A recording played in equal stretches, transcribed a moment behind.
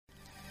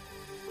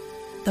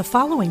The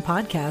following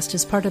podcast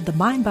is part of the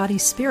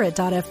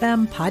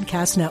MindBodySpirit.fm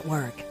podcast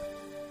network.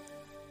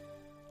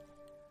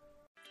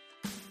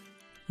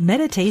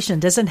 Meditation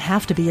doesn't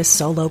have to be a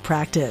solo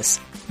practice.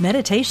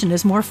 Meditation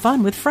is more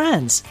fun with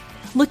friends.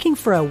 Looking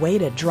for a way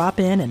to drop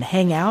in and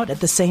hang out at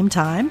the same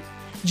time?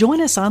 Join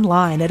us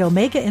online at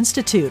Omega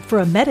Institute for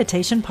a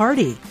meditation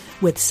party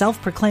with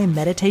self-proclaimed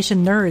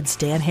meditation nerds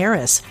Dan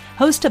Harris,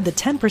 host of the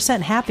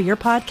 10% Happier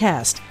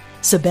podcast,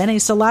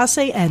 Sebene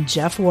Selassie, and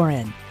Jeff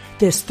Warren.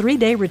 This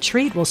 3-day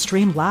retreat will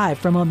stream live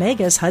from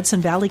Omega's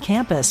Hudson Valley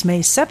campus May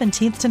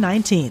 17th to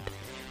 19th.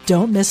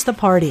 Don't miss the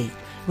party.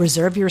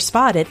 Reserve your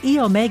spot at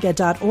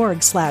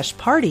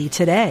eomega.org/party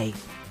today.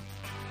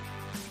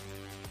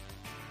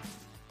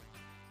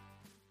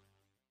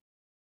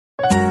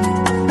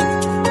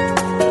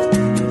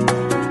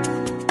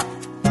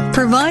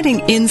 Providing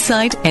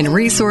insight and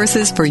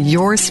resources for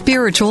your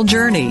spiritual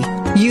journey.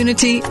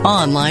 Unity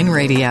Online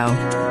Radio.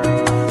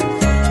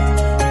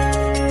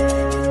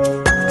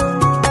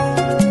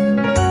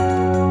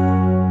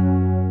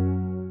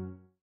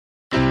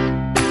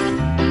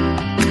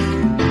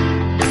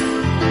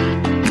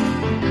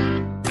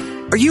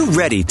 Are you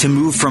ready to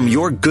move from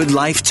your good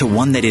life to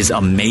one that is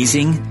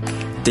amazing?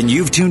 Then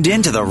you've tuned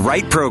in to the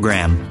right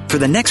program. For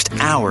the next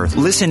hour,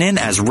 listen in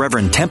as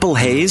Reverend Temple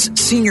Hayes,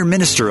 Senior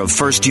Minister of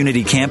First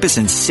Unity Campus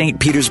in St.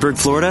 Petersburg,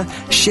 Florida,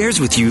 shares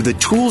with you the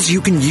tools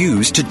you can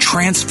use to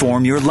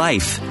transform your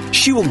life.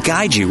 She will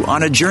guide you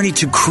on a journey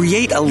to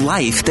create a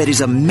life that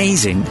is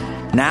amazing.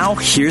 Now,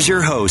 here's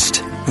your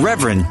host,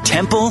 Reverend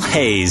Temple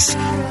Hayes.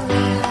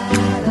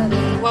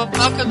 Well,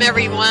 welcome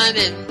everyone,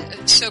 and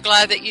I'm so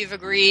glad that you've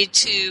agreed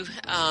to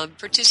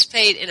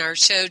participate in our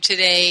show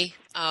today.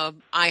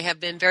 I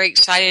have been very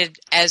excited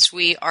as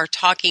we are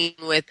talking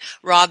with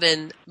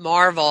Robin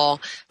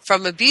Marvel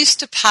from Abuse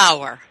to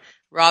Power.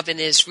 Robin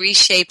is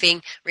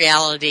reshaping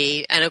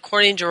reality, and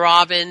according to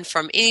Robin,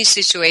 from any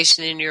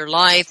situation in your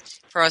life,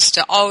 for us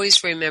to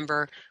always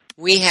remember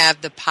we have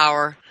the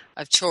power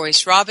of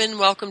choice. Robin,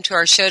 welcome to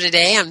our show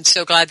today. I'm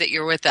so glad that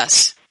you're with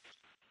us.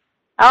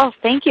 Oh,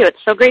 thank you.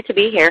 It's so great to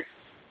be here.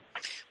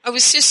 I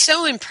was just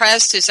so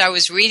impressed as I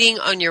was reading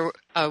on your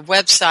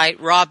website,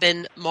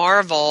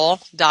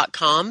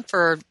 robinmarvel.com,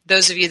 for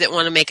those of you that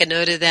want to make a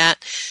note of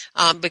that,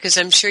 because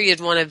I'm sure you'd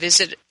want to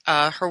visit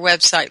her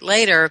website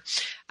later.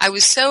 I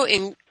was so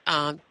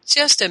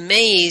just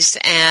amazed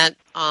at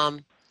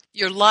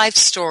your life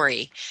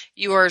story.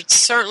 You are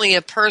certainly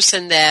a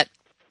person that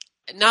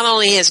not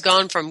only has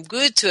gone from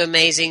good to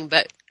amazing,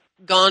 but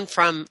gone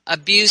from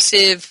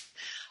abusive,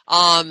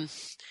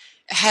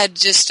 had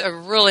just a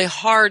really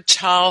hard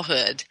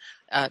childhood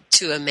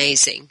to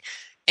amazing.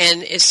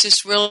 And it's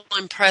just real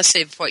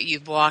impressive what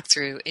you've walked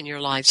through in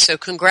your life. So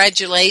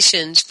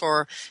congratulations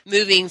for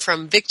moving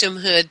from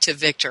victimhood to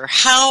victor.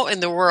 How in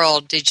the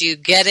world did you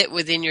get it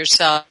within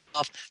yourself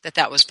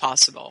that was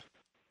possible?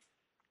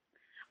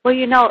 Well,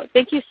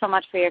 thank you so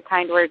much for your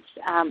kind words.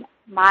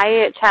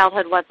 My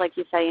childhood was, like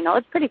you say,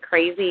 it's pretty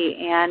crazy.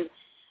 And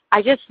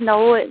I just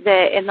know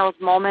that in those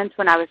moments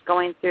when I was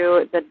going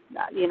through the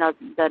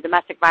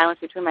domestic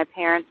violence between my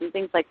parents and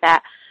things like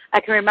that,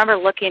 I can remember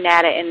looking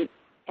at it and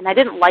I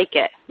didn't like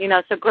it.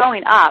 So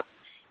growing up,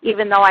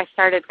 even though I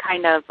started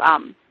kind of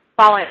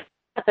following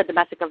the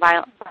domestic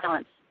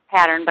violence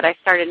pattern, but I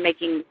started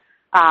making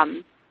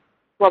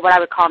what I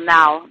would call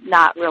now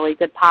not really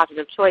good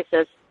positive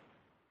choices,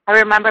 I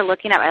remember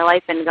looking at my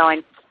life and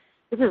going,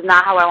 this is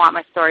not how I want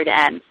my story to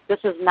end.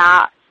 This is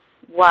not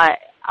what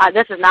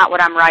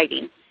I'm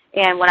writing.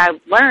 And when I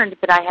learned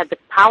that I had the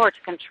power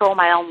to control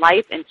my own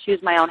life and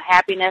choose my own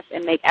happiness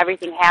and make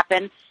everything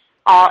happen,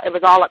 it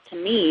was all up to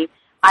me,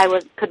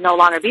 could no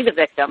longer be the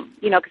victim.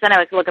 Because then I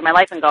would look at my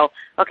life and go,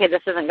 okay,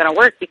 this isn't going to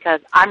work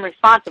because I'm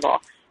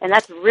responsible. And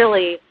that's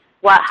really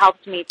what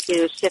helped me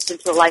to shift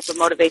into a life of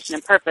motivation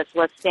and purpose,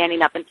 was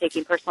standing up and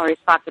taking personal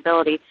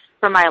responsibility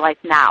for my life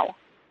now.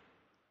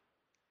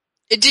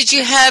 Did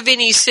you have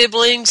any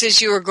siblings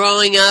as you were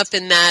growing up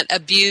in that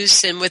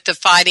abuse and with the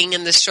fighting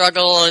and the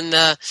struggle and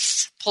the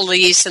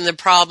police and the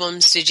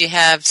problems? Did you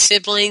have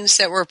siblings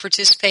that were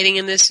participating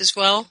in this as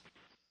well?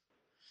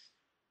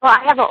 Well, I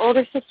have an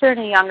older sister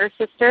and a younger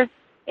sister,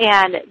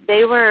 and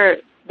they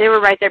were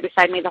right there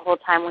beside me the whole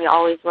time. We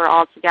always were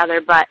all together,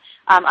 but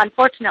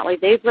unfortunately,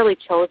 they've really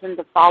chosen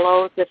to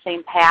follow the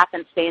same path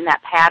and stay in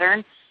that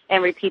pattern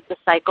and repeat the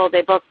cycle.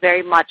 They both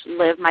very much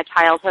live my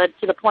childhood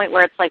to the point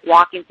where it's like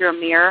walking through a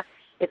mirror.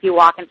 If you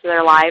walk into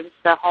their lives,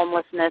 the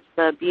homelessness,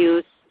 the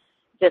abuse,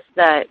 just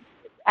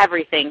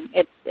everything.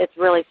 It's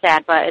really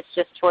sad, but it's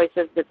just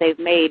choices that they've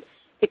made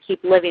to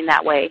keep living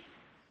that way.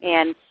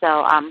 And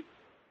so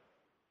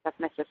that's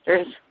my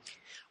sisters.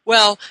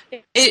 Well,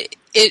 it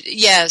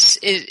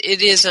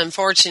is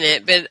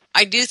unfortunate, but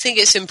I do think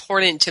it's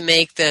important to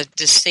make the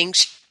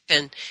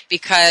distinction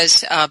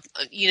because,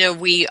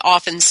 we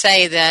often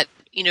say that,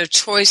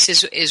 choice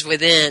is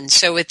within.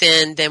 So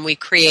within, then we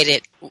create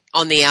it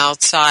on the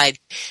outside,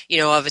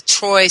 of a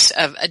choice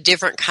of a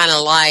different kind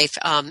of life.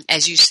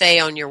 As you say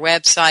on your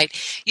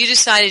website, you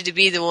decided to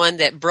be the one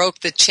that broke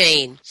the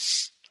chain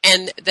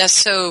And that's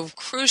so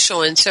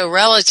crucial and so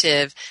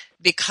relative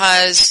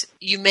because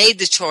you made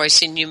the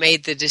choice and you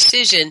made the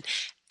decision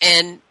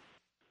and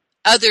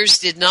others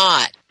did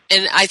not.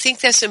 And I think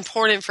that's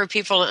important for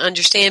people to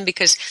understand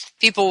because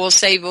people will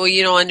say, well,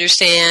 you don't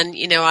understand,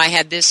 I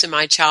had this in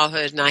my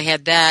childhood and I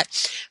had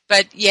that.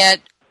 But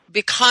yet,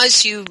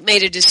 because you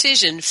made a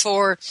decision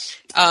for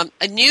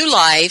a new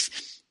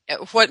life,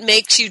 what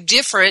makes you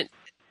different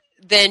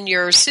than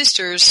your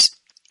sisters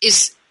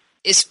is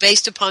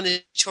based upon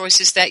the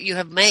choices that you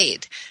have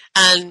made.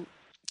 And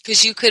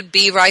because you could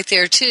be right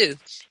there too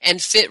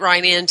and fit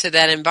right into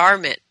that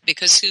environment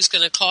because who's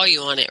going to call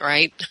you on it,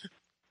 right?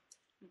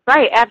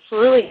 Right,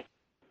 absolutely.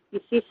 You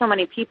see so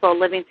many people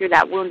living through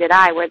that wounded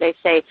eye where they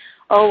say,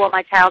 oh, well,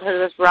 my childhood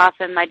was rough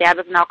and my dad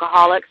was an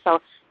alcoholic,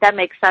 so that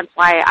makes sense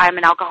why I'm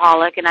an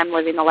alcoholic and I'm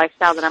living the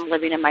lifestyle that I'm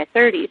living in my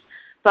 30s.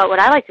 But what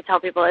I like to tell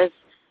people is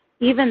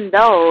even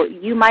though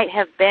you might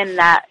have been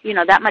that,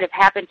 that might have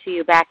happened to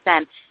you back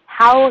then,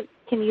 how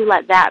can you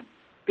let that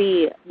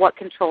be what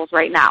controls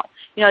right now?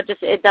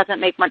 It doesn't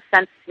make much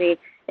sense to me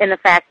in the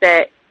fact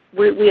that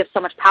we have so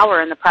much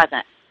power in the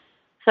present.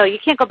 So you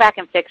can't go back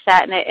and fix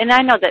that. And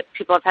I know that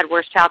people have had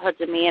worse childhoods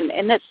than me, and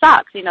it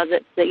sucks,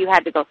 that you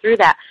had to go through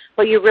that.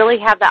 But you really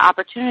have the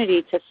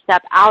opportunity to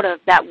step out of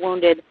that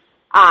wounded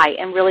eye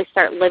and really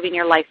start living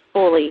your life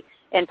fully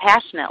and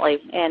passionately.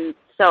 And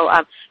so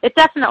it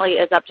definitely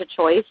is up to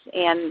choice.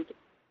 And,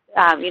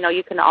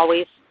 you can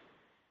always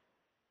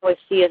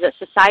see is that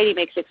society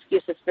makes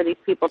excuses for these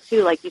people,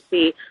 too. Like you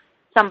see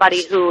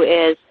somebody who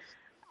is,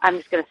 I'm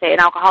just going to say an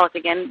alcoholic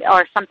again,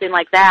 or something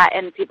like that,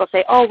 and people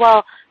say, oh,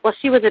 well,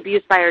 she was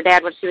abused by her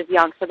dad when she was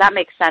young, so that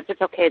makes sense.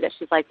 It's okay that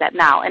she's like that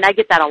now. And I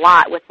get that a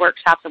lot with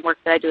workshops and work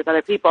that I do with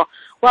other people.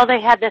 Well,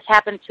 they had this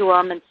happen to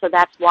them, and so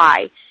that's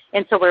why.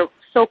 And so we're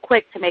so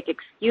quick to make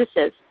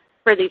excuses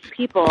for these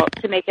people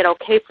to make it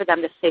okay for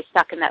them to stay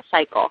stuck in that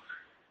cycle.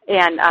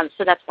 And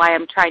so that's why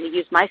I'm trying to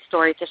use my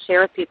story to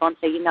share with people and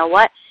say, you know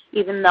what,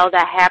 even though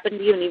that happened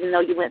to you and even though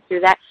you went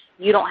through that,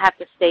 you don't have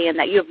to stay in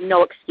that. You have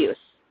no excuse.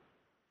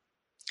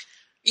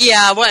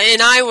 Yeah, well,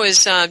 and I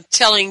was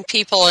telling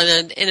people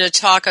in a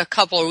talk a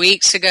couple of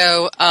weeks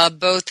ago,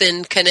 both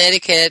in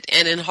Connecticut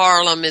and in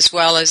Harlem as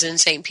well as in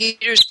St.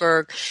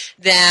 Petersburg,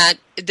 that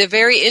the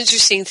very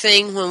interesting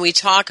thing when we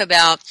talk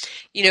about,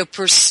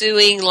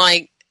 pursuing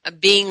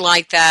being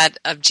like that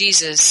of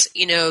Jesus,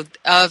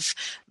 of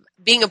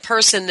being a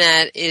person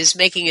that is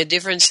making a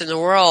difference in the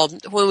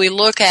world, when we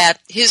look at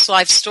his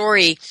life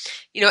story,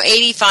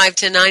 85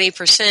 to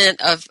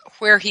 90% of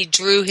where he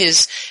drew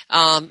his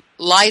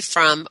life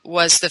from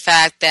was the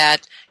fact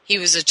that he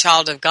was a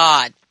child of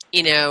God,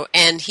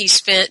 and he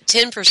spent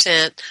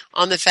 10%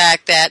 on the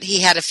fact that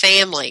he had a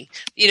family,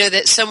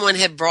 that someone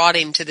had brought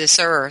him to this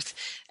earth.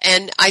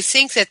 And I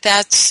think that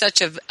that's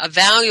such a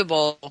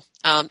valuable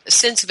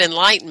sense of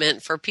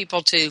enlightenment for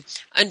people to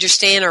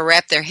understand or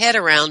wrap their head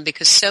around,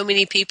 because so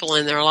many people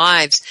in their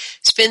lives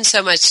spend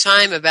so much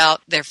time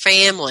about their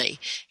family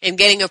and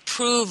getting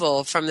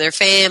approval from their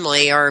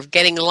family or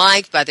getting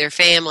liked by their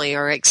family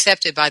or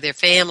accepted by their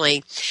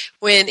family,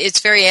 when it's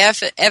very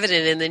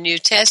evident in the New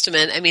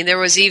Testament. I mean, there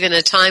was even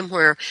a time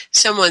where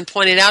someone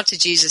pointed out to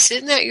Jesus,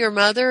 isn't that your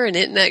mother and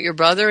isn't that your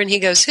brother? And he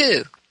goes,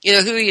 who?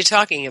 Who are you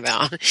talking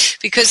about?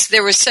 Because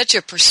there was such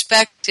a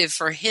perspective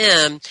for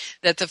him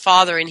that the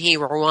Father and he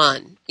were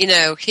one.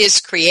 His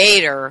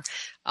Creator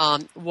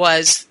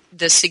was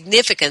the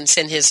significance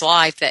in his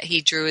life that he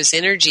drew his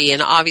energy.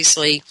 And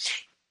obviously,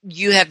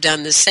 you have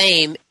done the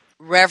same,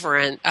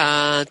 reverent,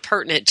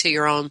 pertinent to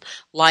your own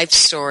life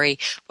story.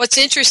 What's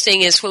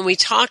interesting is when we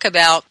talk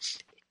about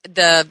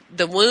the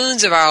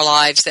wounds of our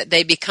lives, that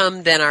they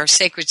become then our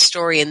sacred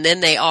story and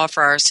then they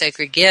offer our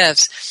sacred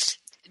gifts.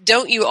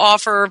 Don't you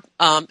offer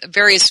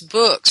various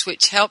books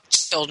which help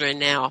children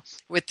now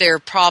with their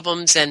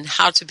problems and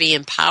how to be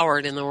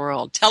empowered in the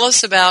world? Tell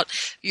us about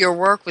your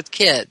work with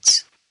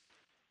kids.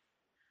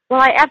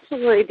 Well, I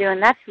absolutely do, and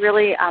that's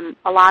really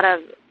a lot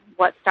of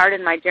what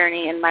started my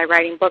journey in my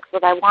writing books.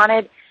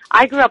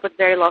 I grew up with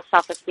very low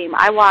self-esteem.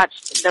 I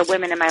watched the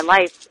women in my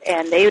life,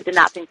 and they did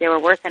not think they were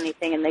worth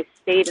anything, and they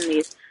stayed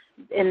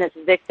in this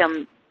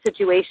victim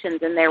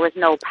situations, and there was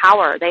no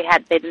power. They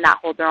did not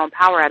hold their own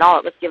power at all.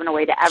 It was given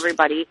away to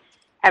everybody,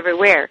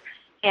 everywhere.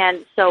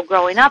 And so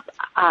growing up,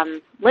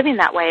 living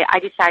that way, I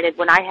decided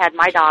when I had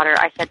my daughter,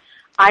 I said,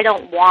 I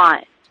don't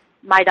want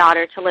my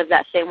daughter to live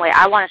that same way.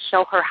 I want to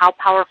show her how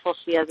powerful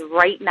she is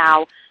right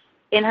now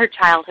in her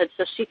childhood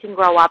so she can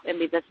grow up and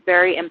be this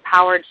very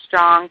empowered,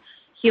 strong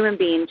human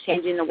being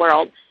changing the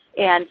world.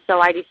 And so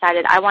I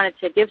decided I wanted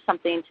to give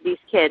something to these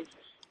kids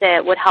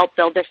that would help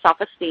build their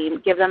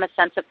self-esteem, give them a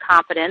sense of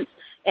confidence,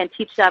 and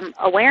teach them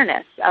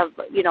awareness of,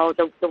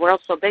 the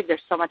world's so big, there's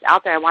so much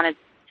out there. I wanted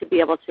to be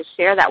able to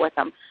share that with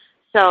them.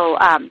 So,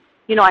 I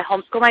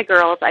homeschool my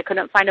girls. I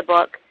couldn't find a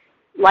book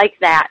like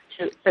that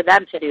for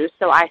them to do.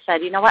 So I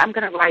said, you know what, I'm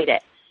going to write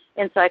it.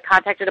 And so I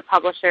contacted a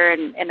publisher,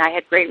 and I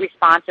had great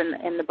response,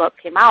 and the book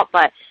came out.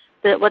 But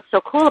what's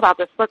so cool about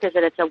this book is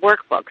that it's a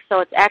workbook. So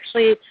it's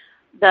actually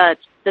the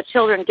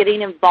children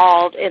getting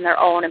involved in their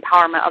own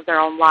empowerment of their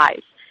own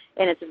lives.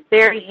 and it's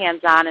very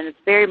hands-on, and it's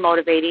very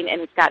motivating,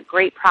 and it's got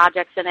great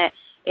projects in it,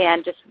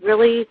 and just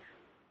really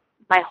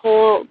my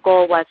whole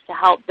goal was to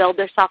help build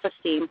their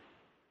self-esteem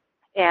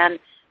and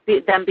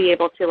them be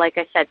able to, like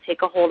I said,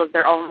 take a hold of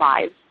their own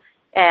lives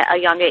at a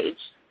young age.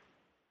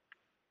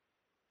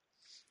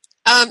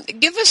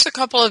 Give us a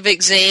couple of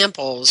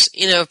examples,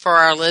 for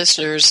our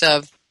listeners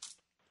of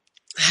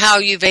how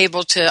you've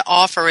able to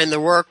offer in the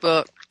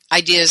workbook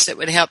ideas that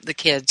would help the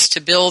kids to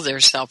build their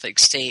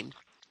self-esteem.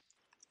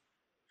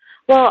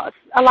 Well,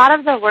 a lot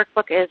of the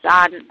workbook is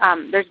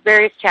on, there's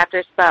various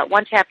chapters, but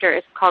one chapter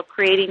is called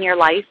Creating Your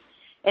Life,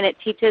 and it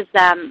teaches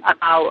them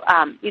about,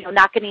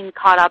 not getting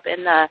caught up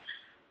in the,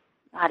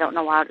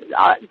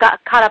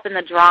 got caught up in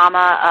the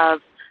drama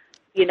of,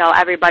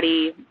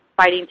 everybody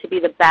fighting to be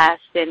the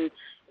best, and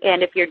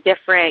if you're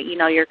different,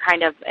 you're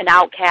kind of an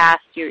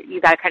outcast,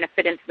 you got to kind of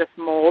fit into this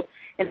mold.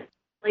 And it's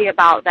really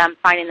about them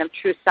finding them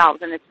true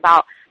selves, and it's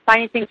about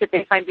finding things that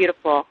they find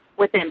beautiful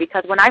within.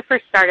 Because when I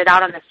first started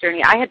out on this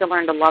journey, I had to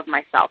learn to love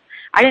myself.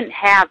 I didn't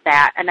have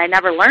that, and I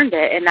never learned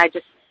it, and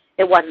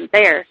it wasn't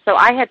there. So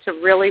I had to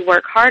really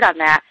work hard on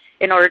that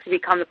in order to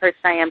become the person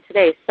I am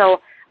today.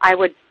 So I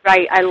would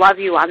write, "I love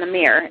you" on the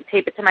mirror, and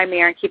tape it to my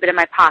mirror and keep it in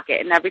my pocket.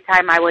 And every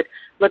time I would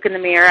look in the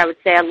mirror, I would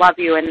say, "I love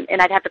you," and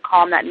I'd have to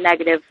calm that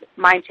negative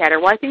mind chatter.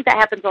 Well, I think that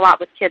happens a lot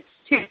with kids,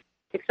 too,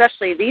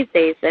 especially these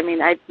days. I mean,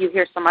 you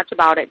hear so much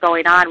about it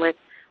going on with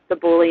the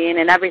bullying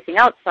and everything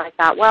else. So I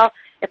thought, well,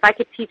 if I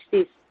could teach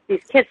these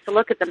kids to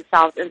look at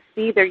themselves and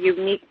see their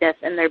uniqueness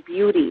and their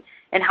beauty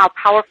and how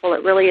powerful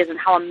it really is and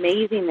how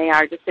amazing they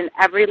are just in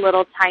every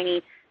little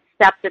tiny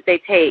step that they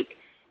take,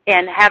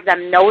 and have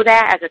them know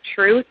that as a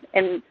truth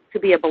and to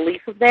be a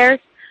belief of theirs,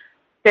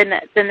 then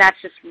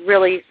that's just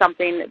really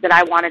something that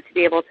I wanted to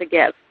be able to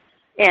give.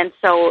 And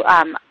so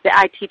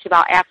I teach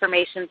about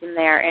affirmations in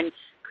there and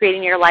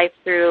creating your life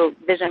through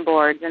vision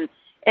boards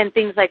and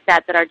things like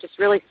that are just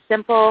really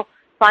simple,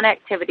 fun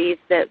activities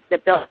that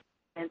build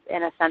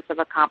in a sense of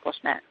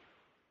accomplishment.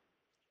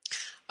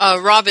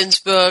 Robin's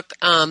book,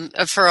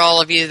 for all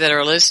of you that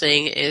are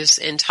listening, is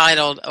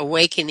entitled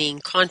Awakening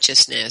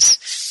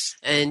Consciousness.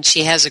 And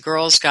she has a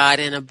girl's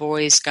guide and a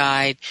boy's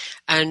guide.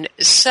 And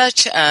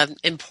such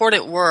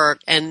important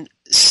work and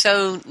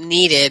so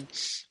needed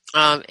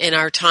in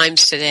our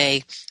times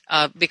today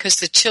because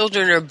the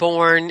children are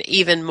born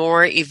even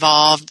more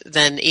evolved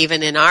than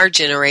even in our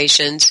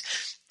generations.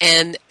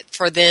 And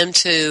for them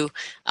to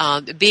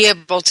be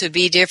able to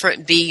be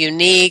different, be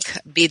unique,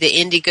 be the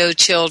indigo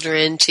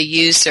children, to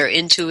use their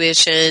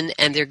intuition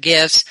and their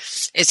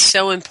gifts, it's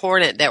so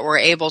important that we're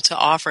able to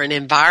offer an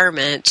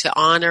environment to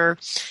honor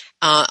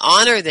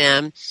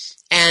them,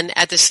 and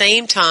at the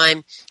same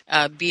time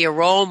be a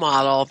role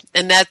model.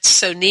 And that's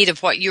so neat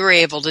of what you were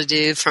able to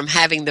do from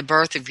having the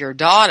birth of your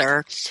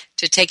daughter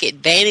to take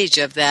advantage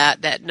of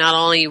that not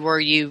only were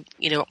you,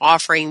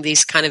 offering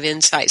these kind of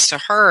insights to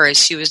her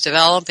as she was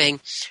developing,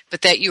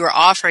 but that you were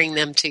offering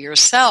them to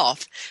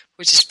yourself,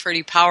 which is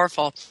pretty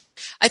powerful.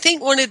 I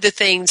think one of the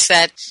things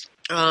that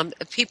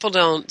people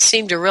don't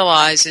seem to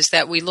realize is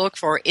that we look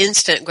for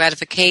instant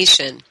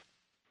gratification.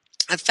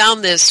 I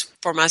found this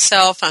for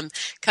myself. I'm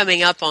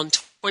coming up on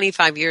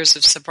 25 years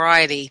of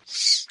sobriety.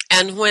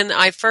 And when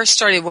I first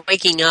started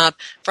waking up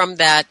from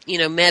that,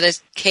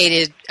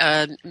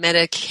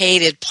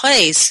 medicated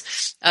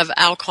place of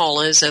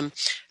alcoholism,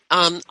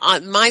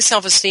 my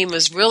self-esteem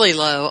was really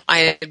low.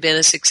 I had been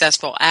a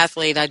successful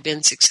athlete. I'd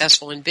been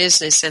successful in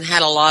business and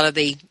had a lot of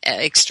the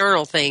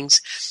external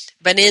things.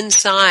 But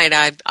inside,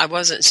 I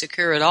wasn't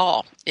secure at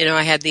all.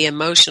 I had the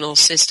emotional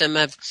system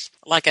of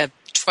like a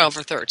 12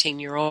 or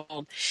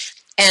 13-year-old.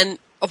 And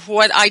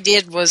what I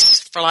did was,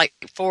 for like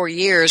 4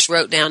 years,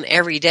 wrote down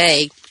every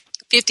day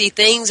 50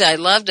 things I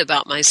loved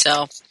about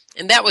myself.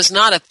 And that was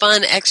not a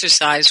fun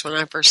exercise when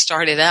I first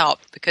started out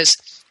because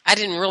I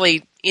didn't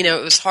really,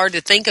 it was hard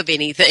to think of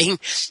anything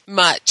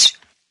much.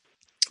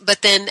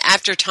 But then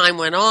after time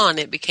went on,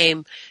 it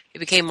became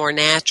more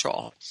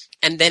natural.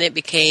 And then it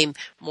became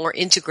more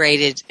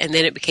integrated, and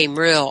then it became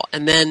real,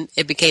 and then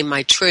it became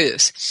my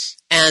truth.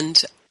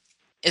 And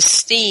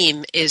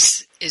esteem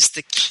is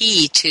the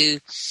key to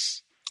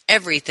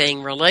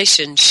everything: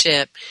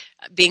 relationship,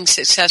 being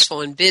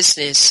successful in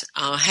business,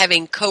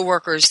 having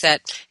coworkers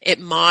that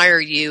admire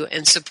you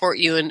and support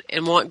you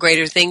and want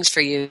greater things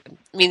for you.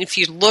 I mean, if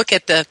you look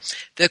at the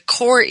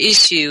core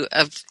issue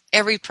of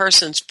every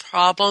person's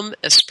problem,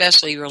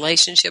 especially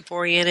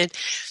relationship-oriented,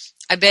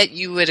 I bet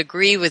you would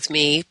agree with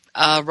me,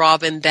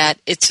 Robin, that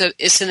it's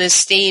an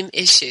esteem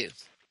issue.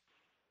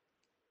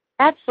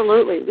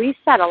 Absolutely. We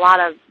set a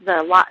lot of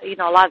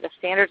the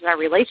standards in our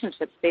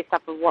relationships based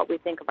off of what we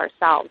think of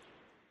ourselves.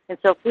 And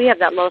so if we have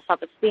that low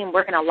self-esteem,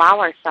 we're going to allow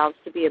ourselves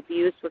to be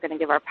abused. We're going to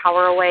give our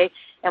power away,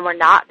 and we're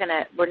not going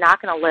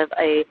to live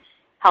a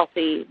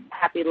healthy,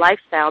 happy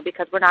lifestyle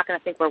because we're not going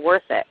to think we're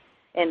worth it.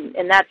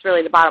 And that's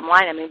really the bottom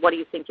line. I mean, what do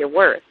you think you're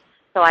worth?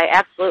 So I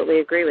absolutely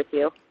agree with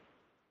you.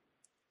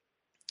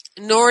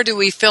 Nor do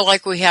we feel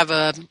like we have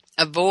a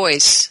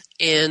voice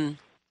in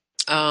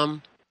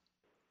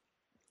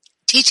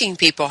teaching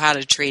people how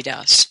to treat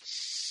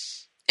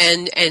us.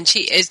 And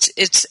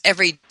it's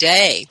every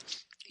day,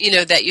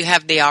 that you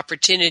have the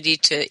opportunity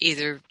to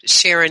either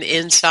share an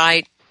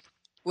insight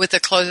with a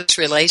close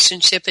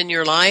relationship in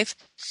your life,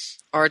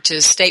 or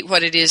to state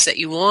what it is that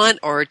you want,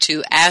 or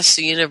to ask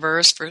the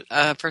universe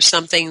for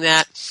something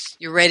that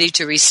you're ready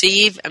to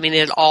receive. I mean,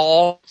 it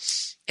all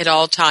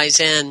ties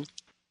in.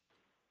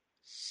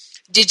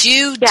 Did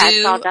you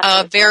do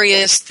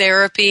various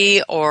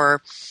therapy,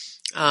 or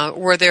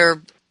were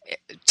there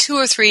 2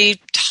 or 3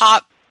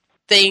 top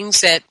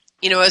things that,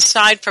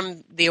 aside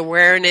from the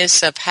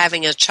awareness of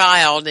having a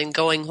child and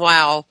going,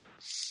 wow,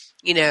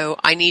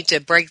 I need to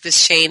break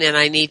this chain and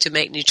I need to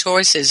make new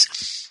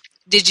choices.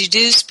 Did you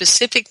do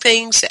specific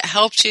things that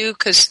helped you?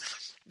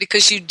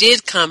 Because you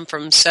did come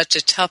from such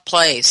a tough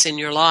place in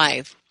your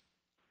life.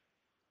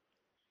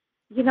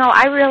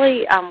 I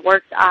really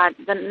worked on,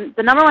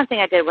 the number one thing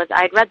I did was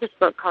I had read this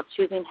book called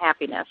Choosing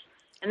Happiness.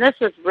 And this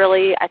was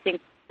really, I think,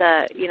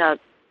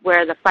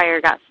 where the fire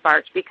got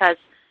sparked, because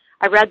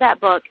I read that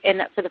book,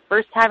 and for the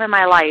first time in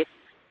my life,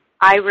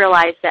 I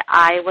realized that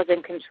I was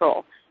in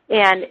control.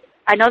 And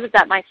I know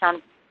that might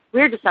sound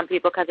weird to some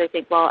people, because they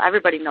think, well,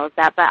 everybody knows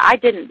that, but I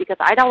didn't, because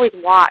I'd always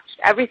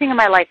watched. Everything in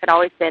my life had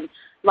always been,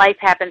 life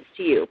happens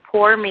to you.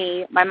 Poor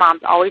me. My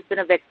mom's always been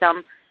a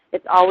victim.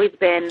 It's always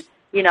been,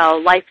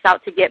 life's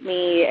out to get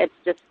me. It's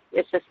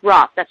just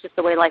rough. That's just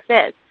the way life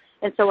is.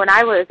 And so when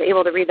I was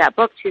able to read that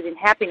book, Choosing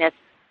Happiness,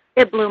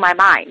 it blew my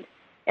mind.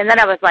 And then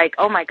I was like,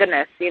 oh my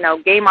goodness,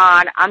 game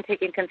on. I'm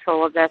taking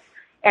control of this.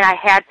 And I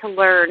had to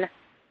learn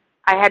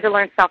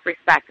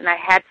self-respect, and I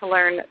had to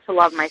learn to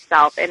love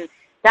myself. And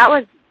that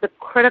was the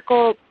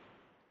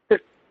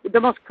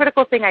most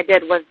critical thing I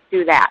did, was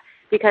do that,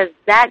 because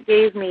that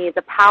gave me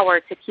the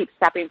power to keep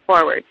stepping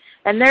forward.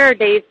 And there are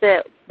days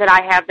that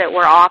I have that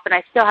were off, and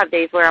I still have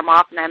days where I'm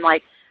off, and I'm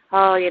like,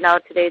 oh,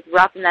 today's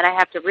rough. And then I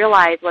have to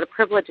realize what a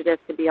privilege it is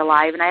to be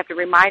alive, and I have to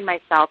remind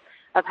myself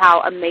of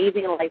how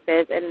amazing life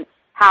is and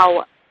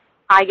how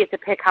I get to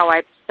pick how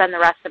I spend the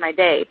rest of my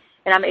day,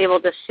 and I'm able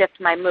to shift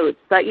my moods.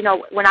 But,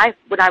 when I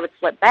would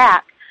slip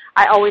back,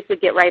 I always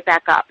would get right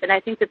back up. And I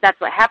think that that's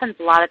what happens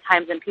a lot of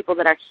times in people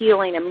that are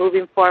healing and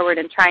moving forward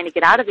and trying to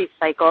get out of these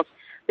cycles.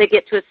 They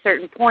get to a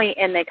certain point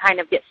and they kind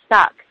of get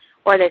stuck,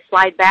 or they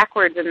slide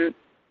backwards and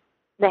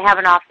they have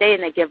an off day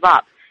and they give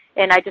up.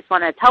 And I just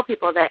want to tell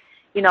people that,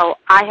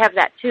 I have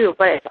that too,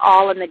 but it's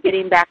all in the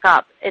getting back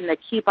up and the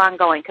keep on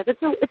going, because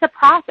it's a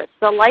process.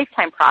 It's a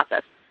lifetime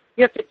process.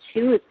 You have to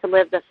choose to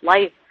live this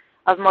life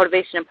of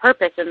motivation and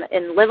purpose,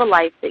 and live a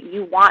life that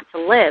you want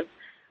to live.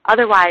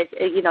 Otherwise,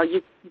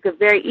 you could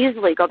very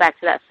easily go back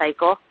to that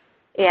cycle,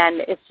 and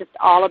it's just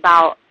all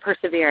about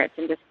perseverance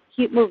and just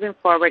keep moving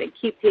forward and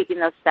keep taking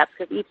those steps,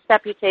 because each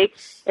step you take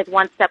is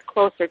one step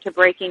closer to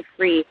breaking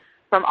free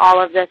from all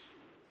of this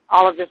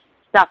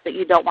stuff that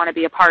you don't want to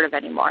be a part of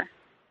anymore.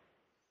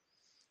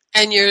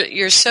 And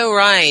you're so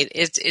right.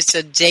 It's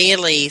a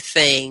daily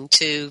thing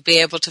to be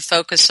able to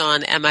focus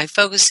on, am I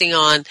focusing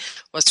on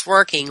what's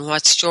working,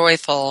 what's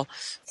joyful,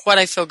 what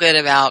I feel good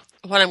about,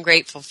 what I'm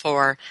grateful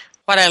for,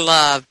 what I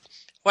love,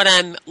 what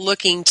I'm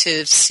looking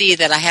to see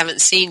that I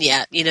haven't seen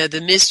yet.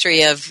 The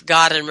mystery of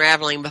God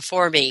unraveling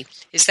before me.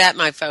 Is that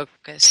my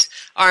focus?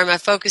 Or am I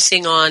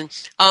focusing on,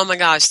 oh my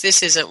gosh,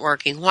 this isn't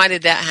working. Why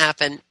did that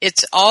happen?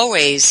 It's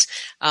always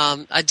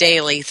a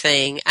daily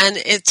thing. And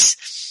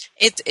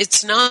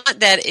it's not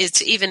that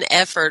it's even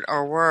effort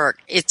or work.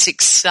 It's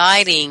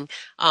exciting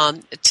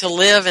to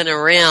live in a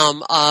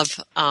realm of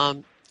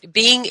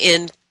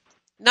being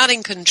not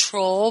in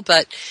control,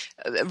 but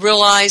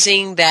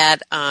realizing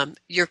that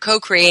you're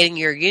co-creating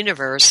your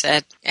universe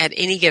at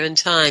any given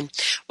time.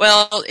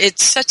 Well,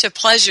 it's such a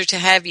pleasure to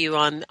have you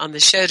on the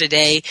show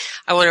today.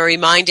 I want to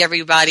remind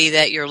everybody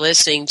that you're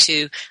listening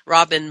to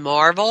Robin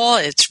Marvel.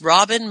 It's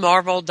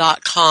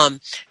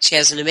robinmarvel.com. She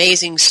has an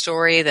amazing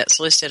story that's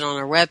listed on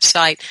her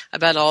website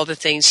about all the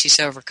things she's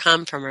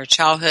overcome from her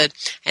childhood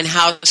and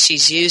how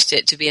she's used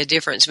it to be a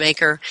difference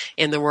maker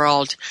in the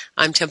world.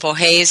 I'm Temple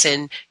Hayes,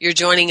 and you're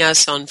joining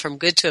us on From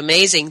Good to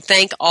Amazing.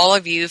 Thank all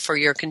of you for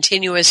your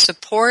continuous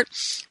support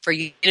for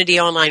Unity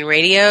Online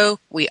Radio.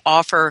 We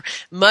offer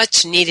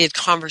much needed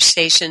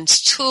conversations,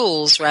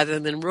 tools rather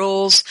than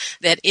rules,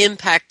 that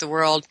impact the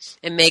world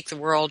and make the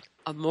world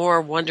a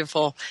more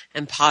wonderful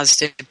and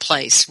positive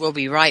place. We'll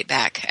be right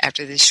back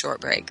after this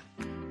short break.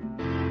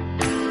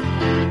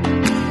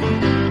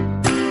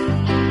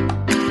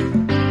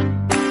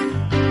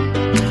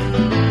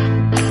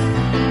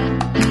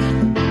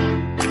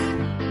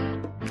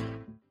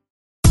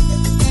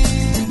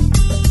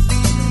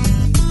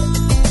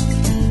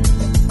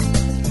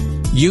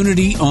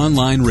 Unity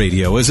Online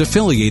Radio is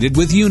affiliated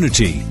with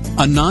Unity,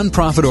 a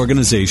nonprofit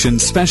organization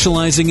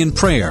specializing in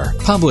prayer,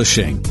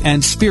 publishing,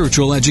 and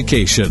spiritual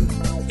education.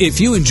 If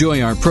you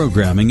enjoy our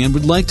programming and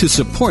would like to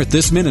support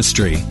this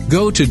ministry,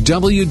 go to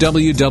www.unity.fm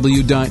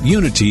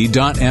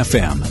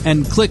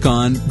and click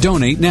on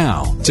Donate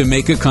Now to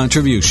make a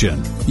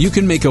contribution. You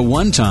can make a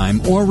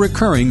one-time or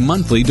recurring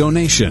monthly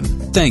donation.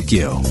 Thank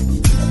you.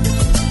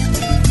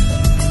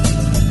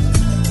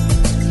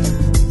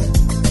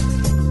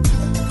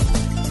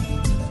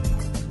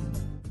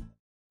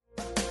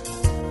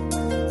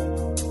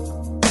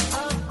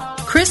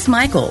 Chris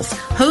Michaels,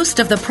 host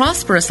of The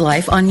Prosperous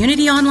Life on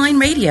Unity Online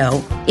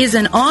Radio, is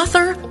an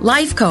author,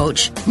 life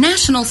coach,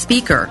 national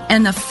speaker,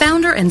 and the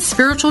founder and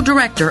spiritual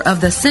director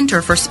of the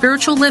Center for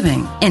Spiritual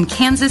Living in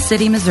Kansas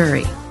City,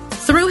 Missouri.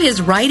 Through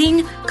his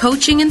writing,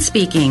 coaching, and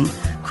speaking,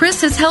 Chris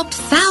has helped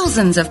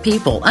thousands of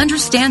people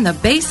understand the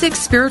basic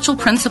spiritual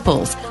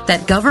principles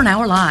that govern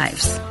our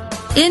lives.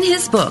 In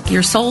his book,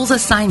 Your Soul's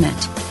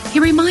Assignment, he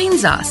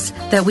reminds us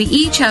that we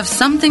each have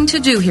something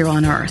to do here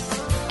on earth,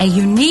 a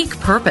unique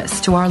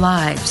purpose to our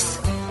lives.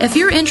 If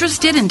you're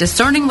interested in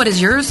discerning what is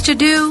yours to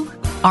do,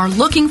 are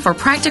looking for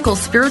practical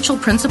spiritual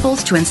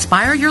principles to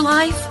inspire your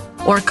life,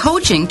 or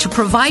coaching to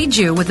provide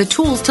you with the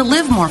tools to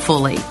live more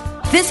fully,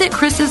 visit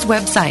Chris's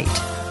website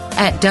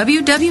at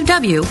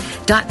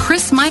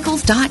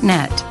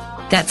www.chrismichaels.net.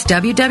 That's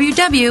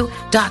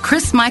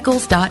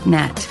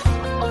www.chrismichaels.net.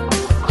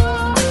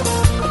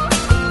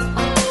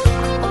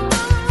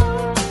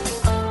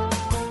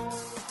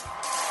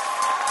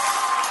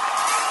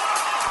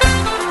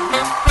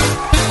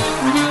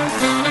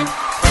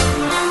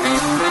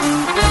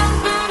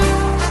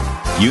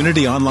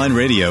 Unity Online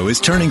Radio is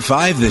turning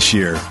 5 this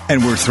year,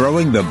 and we're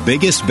throwing the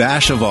biggest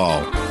bash of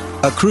all.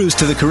 A cruise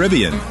to the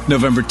Caribbean,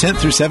 November 10th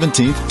through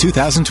 17th,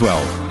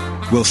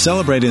 2012. We'll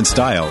celebrate in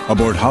style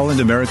aboard Holland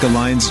America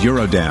Line's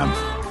Eurodam,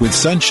 with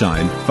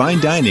sunshine, fine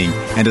dining,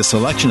 and a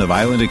selection of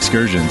island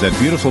excursions at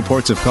beautiful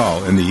ports of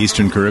call in the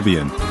Eastern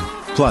Caribbean.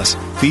 Plus,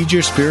 feed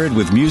your spirit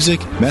with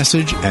music,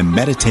 message, and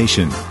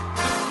meditation.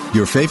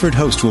 Your favorite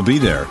host will be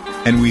there,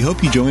 and we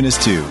hope you join us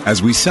too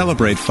as we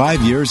celebrate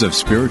 5 years of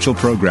spiritual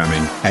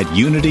programming at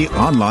Unity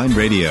Online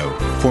Radio.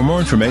 For more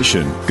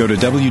information, go to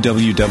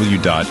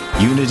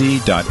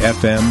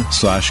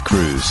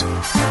www.unity.fm/cruise.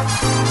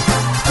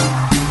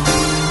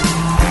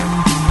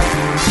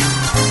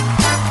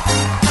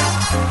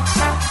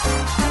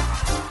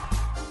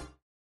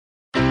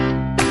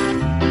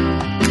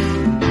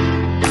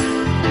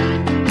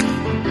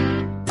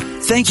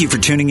 Thank you for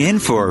tuning in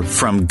for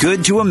From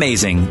Good to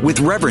Amazing with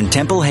Reverend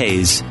Temple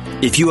Hayes.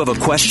 If you have a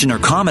question or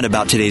comment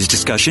about today's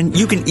discussion,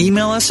 you can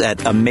email us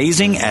at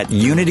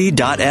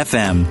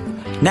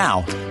amazing@unity.fm.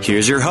 Now,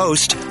 here's your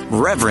host,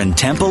 Reverend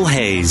Temple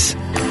Hayes.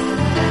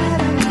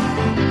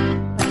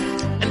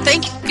 And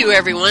thank you,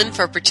 everyone,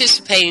 for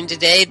participating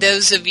today.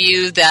 Those of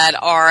you that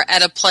are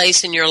at a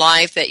place in your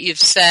life that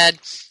you've said,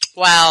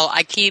 wow,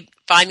 I keep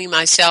finding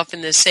myself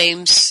in the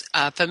same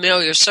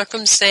familiar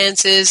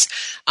circumstances.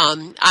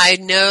 I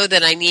know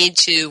that I need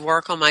to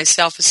work on my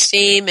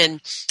self-esteem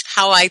and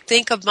how I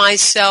think of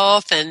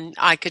myself, and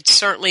I could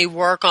certainly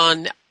work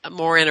on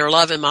more inner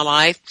love in my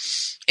life.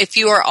 If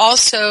you are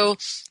also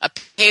a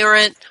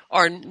parent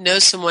or know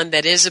someone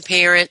that is a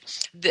parent,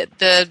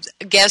 the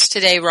guest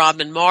today,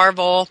 Robin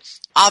Marvel,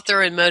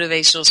 author and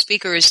motivational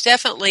speaker, is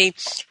definitely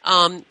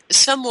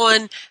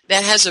someone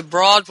that has a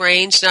broad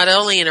range, not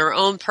only in her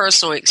own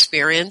personal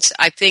experience.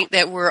 I think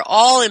that we're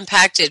all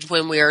impacted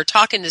when we are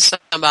talking to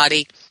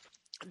somebody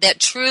that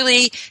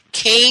truly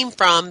came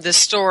from the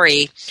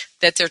story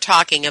that they're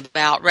talking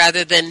about,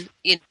 rather than,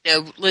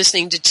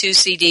 listening to 2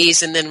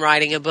 CDs and then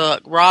writing a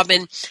book.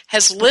 Robin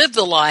has lived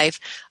the life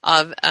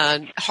of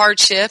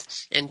hardship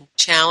and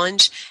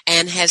challenge,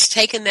 and has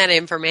taken that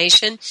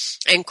information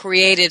and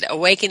created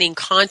awakening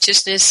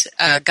consciousness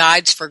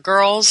guides for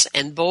girls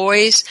and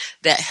boys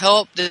that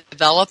help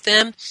develop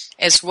them,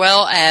 as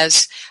well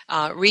as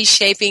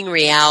reshaping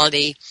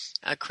reality.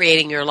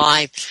 Creating your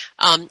life.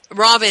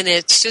 Robin,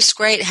 it's just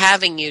great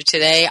having you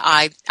today.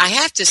 I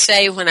have to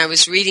say, when I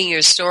was reading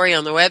your story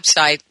on the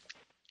website,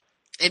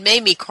 it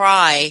made me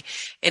cry,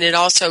 and it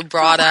also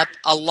brought up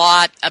a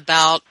lot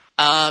about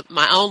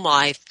my own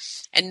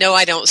life. And no,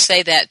 I don't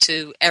say that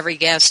to every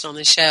guest on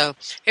the show.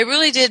 It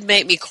really did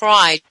make me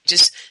cry,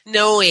 just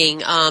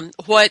knowing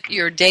what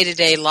your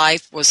day-to-day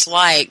life was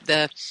like,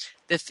 the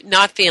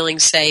not feeling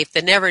safe,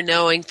 the never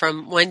knowing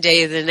from one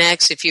day to the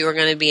next if you were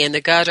going to be in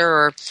the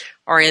gutter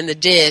or in the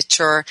ditch,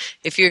 or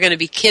if you're going to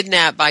be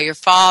kidnapped by your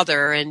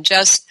father, and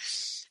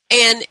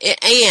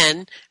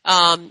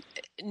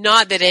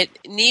not that it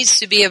needs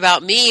to be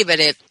about me, but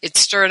it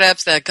stirred up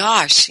the,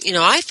 gosh,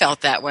 I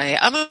felt that way.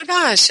 Oh my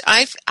gosh,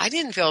 I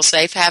didn't feel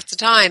safe half the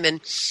time. And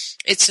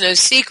it's no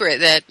secret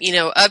that,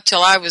 up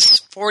till I was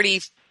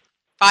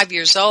 45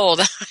 years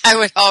old, I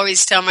would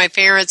always tell my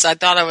parents I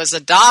thought I was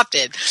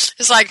adopted.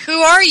 It's like,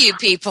 who are you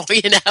people?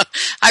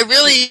 I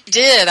really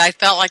did. I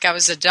felt like I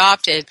was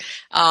adopted.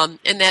 And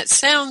that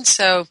sounds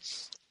so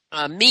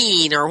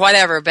mean or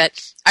whatever,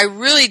 but I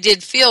really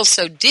did feel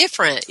so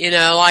different,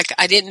 like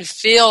I didn't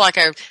feel like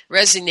I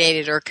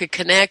resonated or could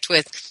connect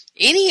with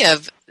any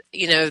of,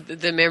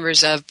 the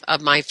members of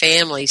my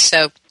family.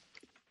 So,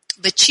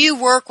 but you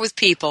work with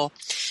people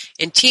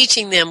and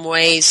teaching them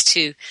ways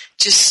to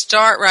just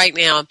start right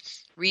now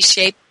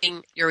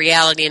reshaping your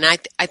reality. And I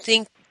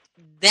think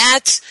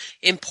that's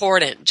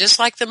important. Just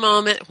like the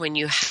moment when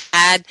you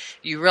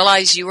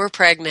realized you were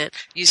pregnant,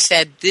 you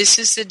said, this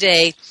is the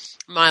day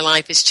my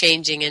life is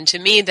changing. And to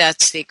me,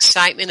 that's the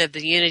excitement of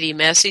the Unity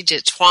message.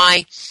 It's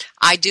why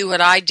I do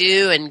what I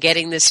do, and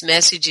getting this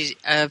message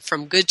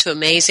from good to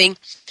amazing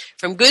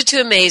from good to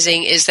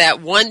amazing is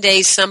that one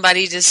day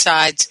somebody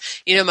decides,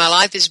 my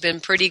life has been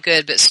pretty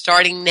good, but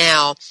starting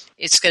now,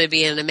 it's going to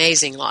be an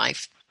amazing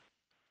life.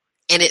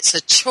 And it's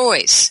a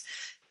choice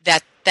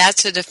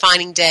that's a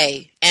defining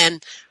day.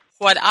 And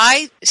what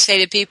I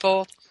say to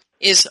people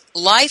is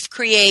life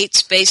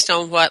creates based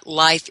on what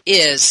life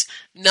is,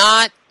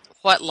 not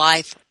what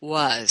life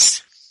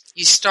was.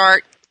 You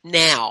start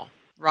now,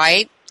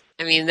 right?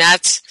 I mean,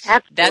 that's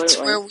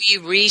where we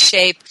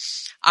reshape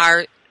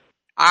our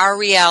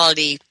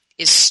reality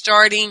is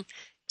starting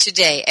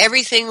today.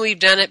 Everything we've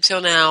done up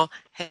till now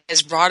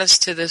has brought us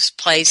to this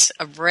place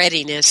of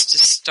readiness to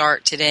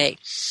start today.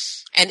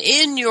 And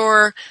in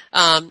your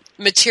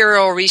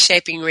material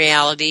reshaping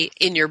reality,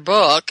 in your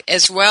book,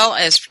 as well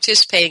as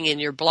participating in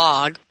your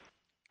blog,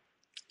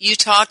 you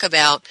talk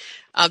about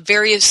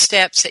various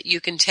steps that you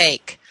can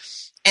take.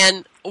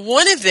 And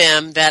one of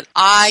them that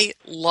I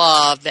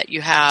love that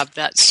you have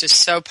that's just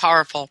so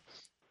powerful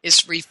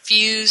is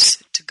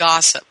refuse to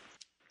gossip.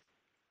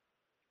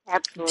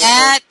 Absolutely.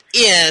 That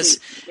is,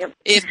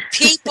 if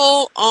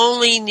people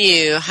only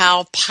knew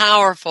how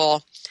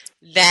powerful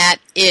that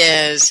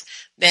is,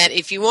 that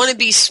if you want to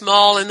be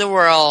small in the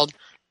world,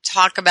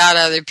 talk about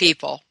other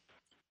people.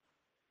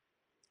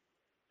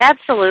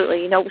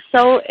 Absolutely.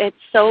 It's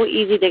so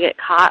easy to get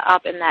caught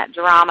up in that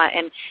drama,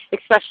 and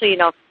especially,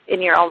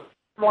 in your own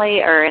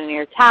family or in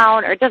your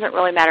town, or it doesn't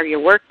really matter,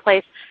 your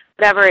workplace,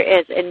 whatever it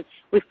is. And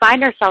we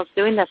find ourselves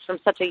doing this from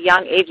such a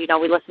young age. We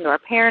listen to our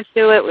parents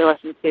do it. We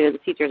listen to the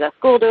teachers at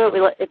school do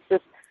it. It's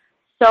just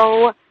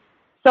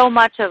so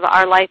much of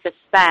our life is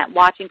spent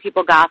watching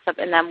people gossip,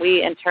 and then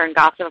we, in turn,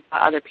 gossip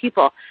about other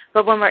people.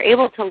 But when we're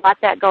able to let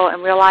that go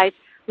and realize,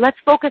 let's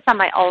focus on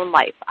my own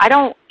life. I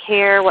don't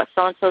care what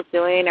so-and-so's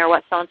doing or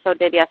what so-and-so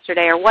did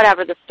yesterday or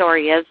whatever the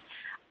story is.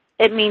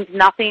 It means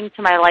nothing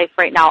to my life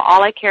right now.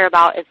 All I care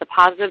about is the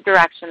positive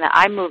direction that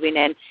I'm moving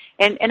in,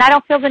 and I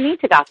don't feel the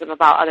need to gossip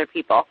about other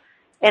people.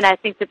 And I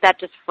think that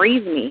just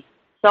frees me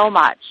so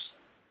much.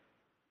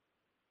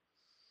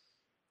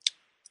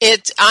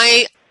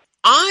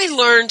 I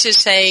learned to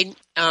say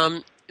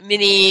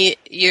many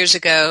years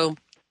ago,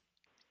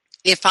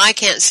 if I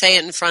can't say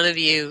it in front of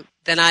you,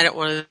 then I don't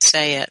want to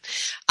say it.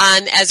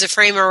 And as a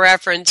frame of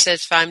reference,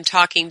 if I'm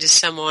talking to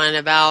someone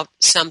about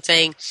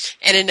something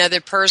and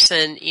another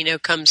person,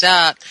 comes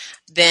up,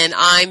 then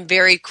I'm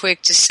very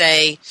quick to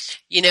say,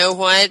 you know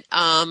what,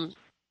 I'm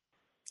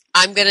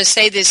going to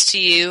say this to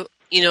you,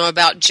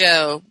 about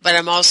Joe, but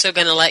I'm also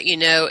going to let you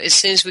know as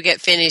soon as we get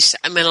finished,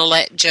 I'm going to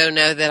let Joe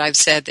know that I've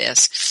said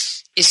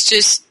this. It's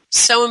just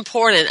so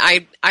important.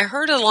 I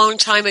heard a long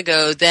time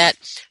ago that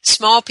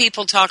small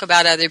people talk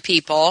about other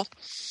people,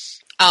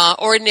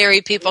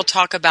 ordinary people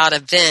talk about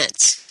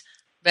events,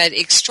 but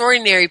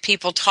extraordinary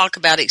people talk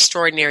about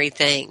extraordinary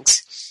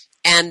things.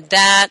 And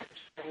that,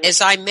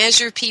 as I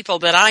measure people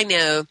that I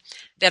know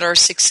that are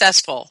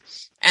successful,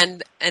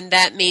 and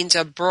that means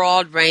a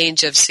broad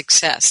range of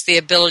success, the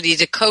ability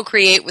to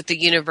co-create with the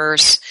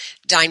universe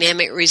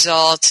dynamic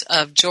results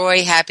of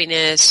joy,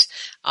 happiness,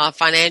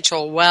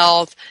 financial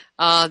wealth,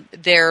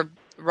 their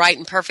right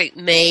and perfect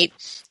mate,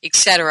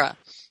 etc.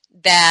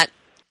 That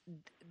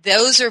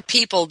those are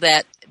people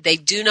that they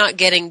do not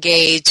get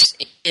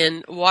engaged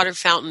in water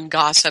fountain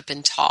gossip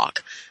and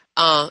talk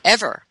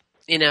ever,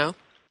 Right.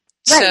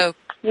 So,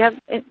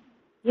 yep.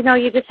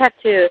 You just have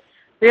to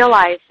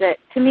realize that,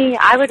 to me,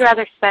 I would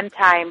rather spend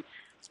time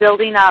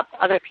building up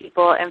other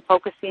people and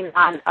focusing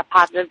on a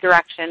positive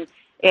direction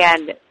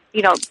and,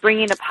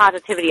 bringing a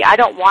positivity. I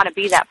don't want to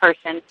be that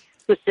person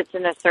who sits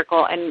in a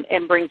circle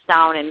and brings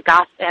down and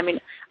gossip. I mean,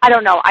 I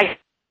don't know. I have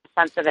a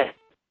sense of it.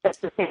 That's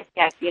the same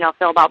thing I,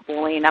 feel about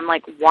bullying. I'm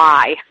like,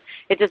 why?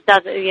 It just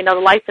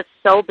doesn't, life is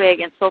so big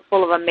and so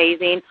full of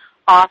amazing,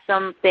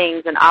 awesome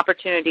things and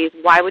opportunities.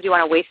 Why would you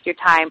want to waste your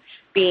time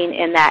being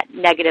in that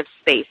negative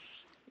space?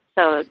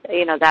 So,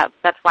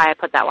 that's why I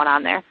put that one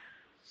on there.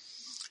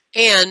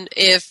 And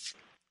if,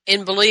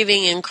 in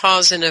believing in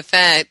cause and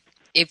effect,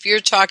 if you're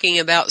talking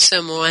about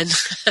someone,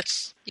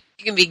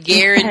 you can be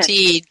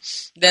guaranteed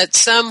that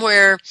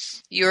somewhere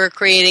you're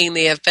creating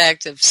the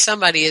effect of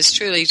somebody is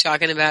truly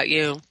talking about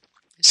you.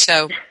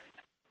 So,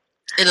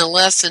 in a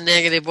less than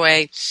negative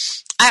way.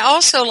 I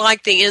also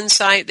like the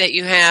insight that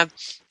you have,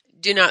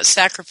 do not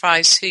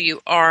sacrifice who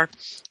you are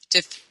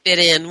to fit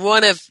in.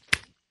 One of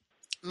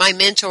my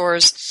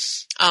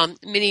mentors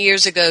many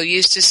years ago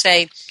used to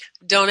say,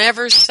 don't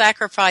ever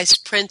sacrifice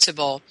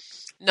principle,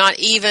 not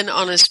even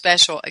on a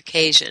special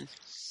occasion.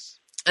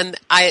 And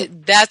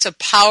that's a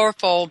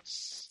powerful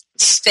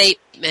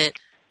statement.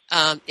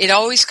 It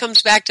always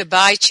comes back to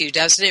bite you,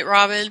 doesn't it,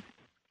 Robin?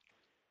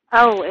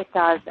 Oh, it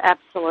does,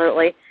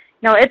 absolutely.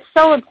 It's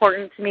so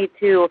important to me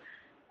to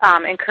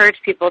encourage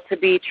people to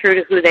be true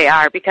to who they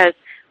are, because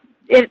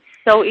it's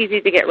so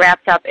easy to get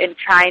wrapped up in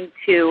trying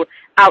to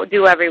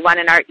outdo everyone,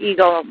 and our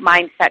ego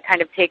mindset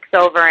kind of takes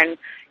over, and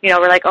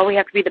we're like, oh, we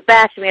have to be the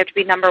best and we have to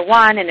be number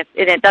one, and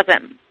it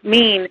doesn't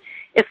mean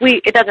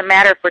it doesn't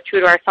matter if we're true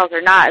to ourselves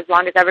or not, as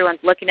long as everyone's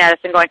looking at us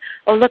and going,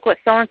 oh, look what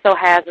so and so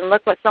has, and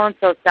look what so and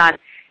so's done,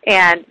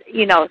 and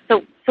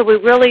so we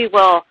really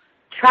will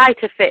try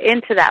to fit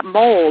into that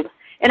mold.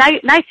 And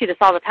I see this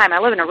all the time. I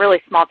live in a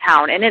really small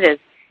town, and it is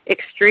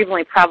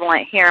extremely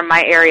prevalent here in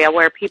my area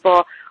where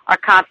people are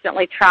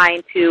constantly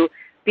trying to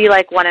be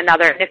like one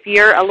another. And if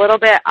you're a little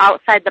bit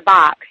outside the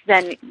box,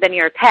 then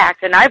you're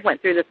attacked. And I've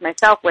went through this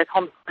myself with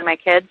homeschooling my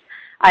kids.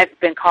 I've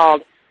been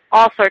called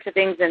all sorts of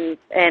things, and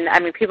I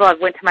mean, people have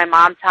went to my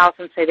mom's house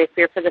and say they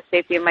fear for the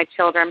safety of my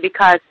children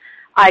because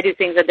I do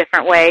things a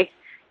different way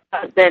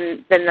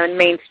than the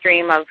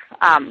mainstream of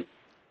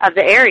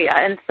the area.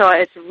 And so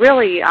it's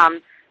really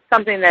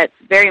something that's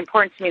very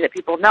important to me that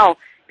people know.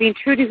 Being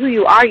true to who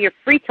you are, you're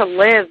free to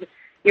live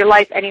your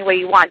life any way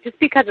you want. Just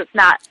because it's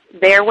not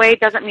their way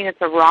doesn't mean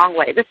it's a wrong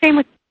way. The same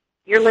with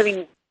you're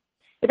living.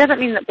 It doesn't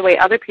mean that the way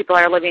other people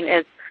are living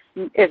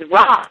is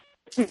wrong.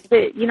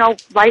 You know,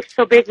 life's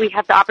so big, we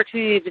have the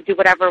opportunity to do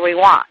whatever we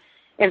want.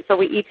 And so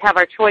we each have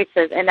our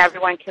choices, and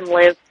everyone can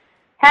live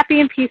happy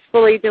and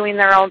peacefully doing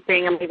their own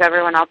thing and leave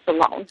everyone else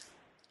alone.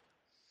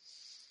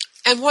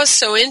 And what's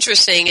so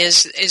interesting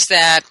is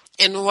that,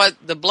 and what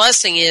the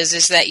blessing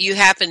is that you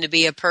happen to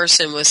be a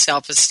person with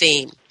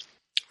self-esteem,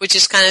 which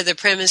is kind of the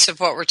premise of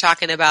what we're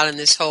talking about in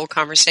this whole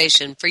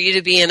conversation. For you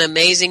to be an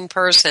amazing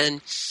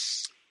person,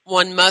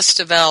 one must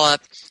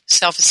develop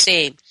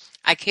self-esteem.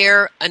 I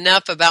care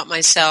enough about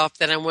myself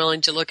that I'm willing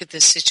to look at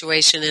this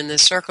situation and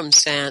this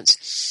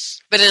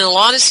circumstance. But in a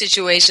lot of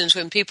situations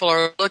when people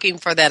are looking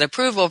for that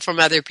approval from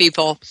other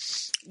people,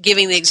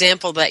 giving the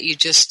example that you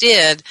just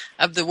did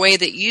of the way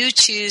that you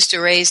choose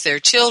to raise their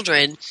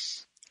children,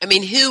 I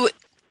mean, who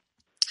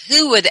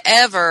would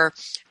ever,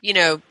 you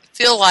know,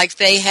 feel like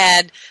they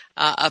had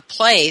a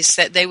place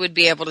that they would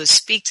be able to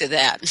speak to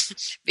that?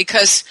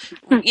 Because,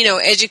 you know,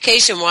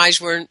 education-wise,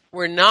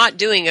 we're not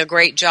doing a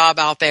great job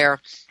out there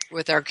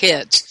with our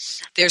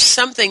kids. There's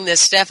something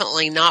that's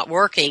definitely not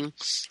working,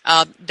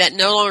 that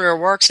no longer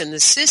works in the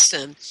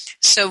system.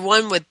 So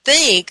one would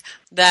think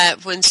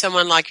that when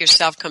someone like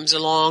yourself comes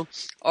along,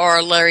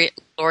 or Lori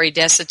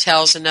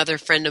Desautels, another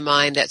friend of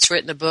mine that's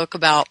written a book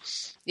about,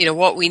 you know,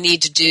 what we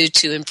need to do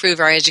to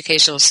improve our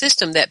educational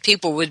system, that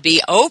people would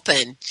be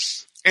open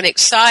and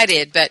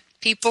excited, but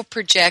people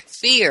project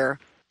fear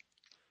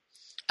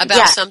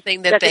about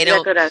something that they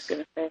don't. That's exactly what I was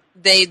going to say.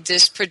 They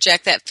just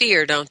project that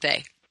fear, don't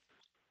they?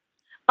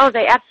 Oh,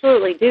 they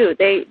absolutely do.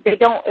 They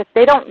don't, if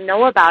they don't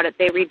know about it,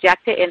 they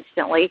reject it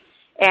instantly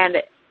and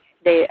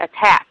they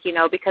attack, you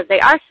know, because they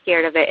are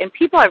scared of it. And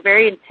people are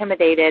very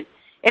intimidated.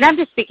 And I'm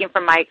just speaking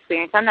from my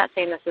experience. I'm not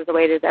saying this is the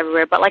way it is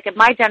everywhere, but like in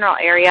my general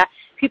area,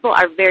 people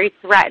are very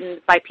threatened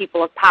by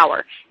people of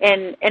power.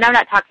 And I'm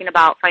not talking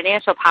about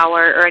financial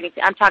power or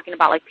anything. I'm talking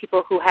about like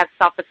people who have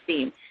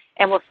self-esteem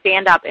and will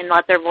stand up and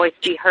let their voice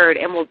be heard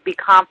and will be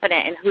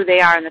confident in who they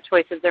are and the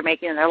choices they're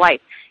making in their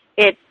life.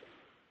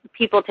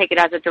 People take it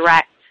as a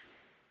direct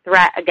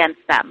threat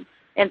against them.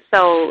 And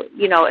so,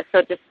 you know, so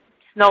it just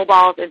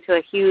snowballs into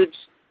a huge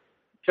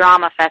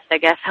drama fest, I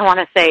guess I want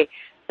to say.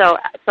 So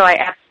I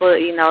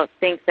absolutely, you know,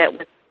 think that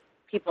with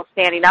people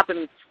standing up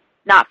and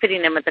not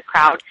fitting in with the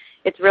crowd,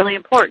 it's really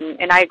important.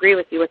 And I agree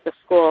with you with the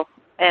school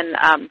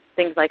and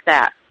things like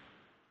that.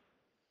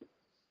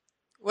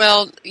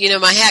 Well, you know,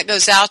 my hat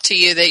goes out to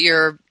you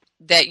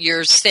that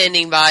you're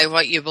standing by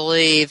what you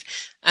believe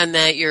and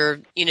that you're,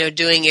 you know,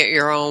 doing it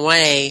your own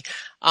way.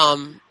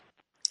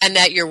 And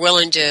that you're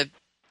willing to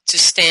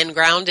stand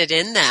grounded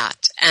in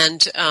that.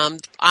 And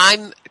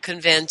I'm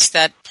convinced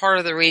that part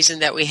of the reason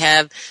that we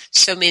have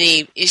so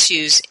many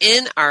issues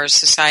in our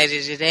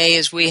society today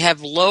is we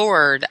have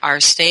lowered our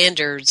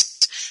standards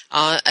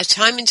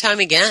time and time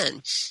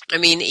again. I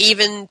mean,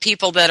 even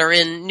people that are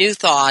in New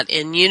Thought,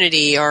 in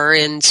Unity, or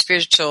in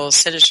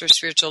Centers for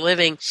Spiritual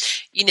Living,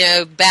 you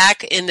know,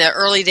 back in the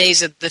early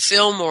days of the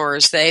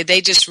Fillmores,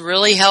 they just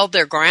really held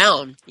their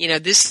ground. You know,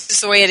 this is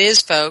the way it is,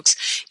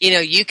 folks. You know,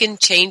 you can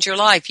change your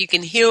life. You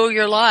can heal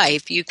your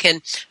life. You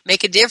can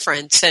make a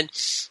difference. And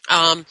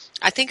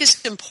I think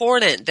it's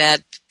important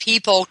that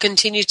people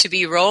continue to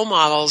be role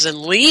models and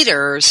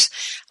leaders,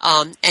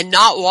 and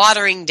not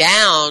watering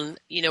down,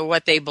 you know,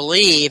 what they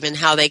believe and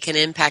how they can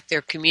impact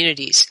their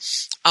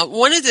communities.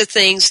 One of the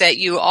things that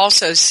you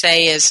also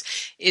say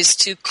is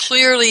to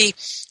clearly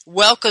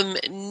welcome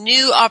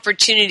new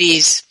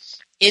opportunities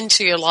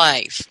into your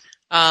life.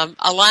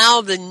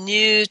 Allow the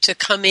new to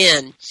come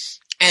in.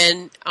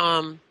 And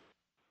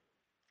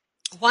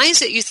why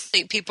is it you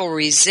think people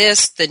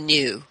resist the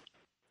new?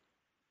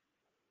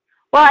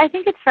 Well, I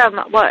think it's from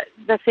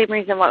the same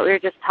reason what we were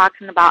just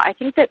talking about. I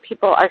think that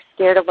people are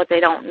scared of what they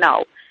don't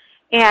know.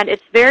 And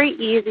it's very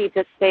easy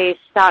to stay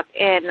stuck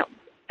in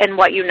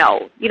what you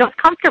know. You know,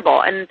 it's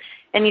comfortable. And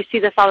you see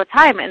this all the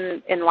time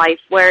in life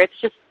where it's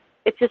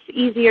just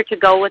easier to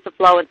go with the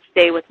flow and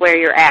stay with where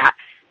you're at.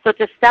 So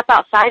to step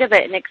outside of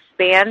it and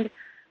expand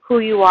who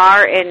you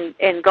are and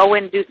go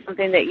and do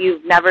something that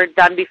you've never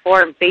done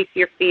before and face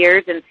your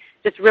fears and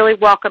just really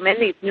welcome in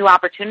these new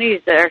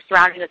opportunities that are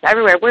surrounding us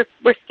everywhere.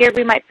 We're scared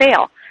we might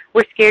fail.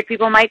 We're scared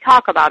people might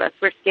talk about us.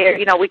 We're scared,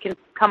 you know, we can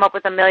come up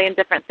with a million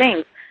different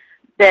things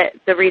that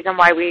the reason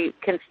why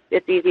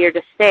it's easier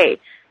to stay.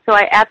 So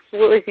I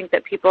absolutely think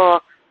that people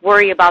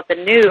worry about the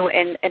new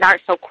and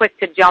aren't so quick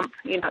to jump,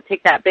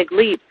 take that big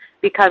leap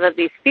because of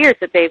these fears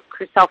that they've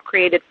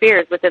self-created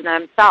fears within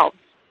themselves.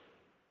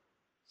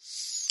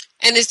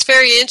 And it's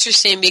very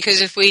interesting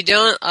because if we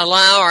don't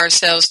allow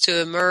ourselves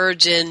to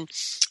emerge in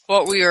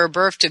what we were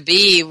birthed to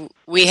be,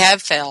 we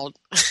have failed.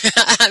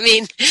 I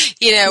mean,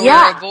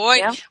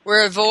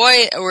 we're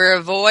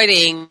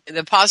avoiding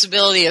the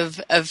possibility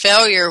of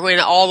failure when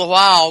all the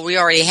while we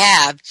already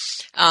have,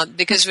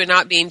 because we're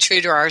not being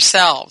true to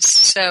ourselves.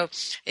 So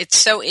it's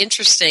so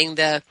interesting,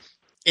 the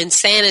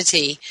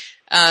insanity,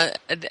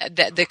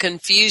 the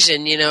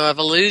confusion, of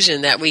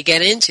illusion that we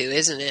get into,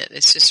 isn't it?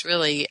 It's just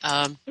really,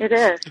 it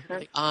is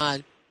really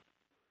odd.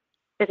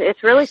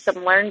 It's really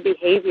some learned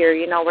behavior.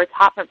 We're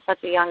taught from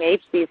such a young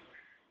age these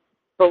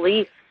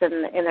beliefs,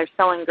 and they're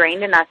so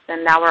ingrained in us,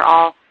 and now we're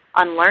all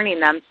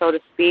unlearning them, so to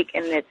speak,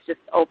 and it's just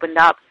opened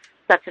up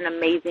such an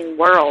amazing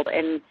world,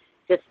 and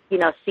just,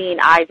 seeing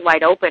eyes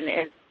wide open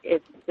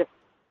is just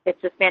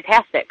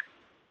fantastic.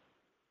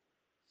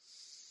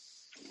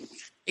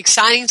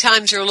 Exciting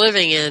times you're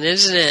living in,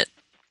 isn't it?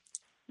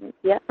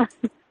 Yeah.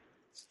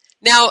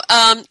 Now,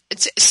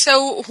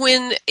 so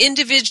when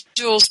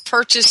individuals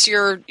purchase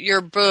your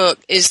book,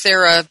 is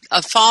there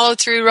a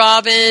follow-through,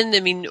 Robin?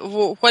 I mean,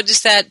 what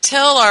does that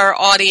tell our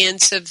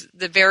audience of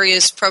the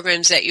various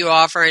programs that you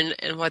offer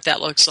and what that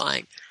looks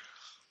like?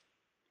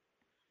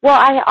 Well,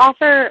 I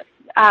offer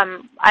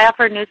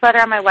a newsletter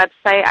on my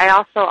website. I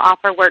also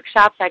offer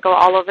workshops. I go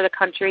all over the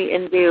country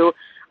and do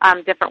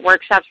different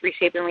workshops,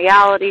 Reshaping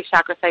Reality,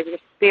 Chakra Size Your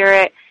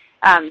Spirit,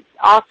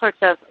 all sorts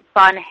of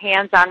fun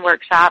hands-on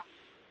workshops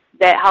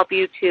that help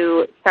you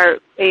to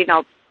start,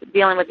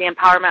 dealing with the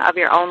empowerment of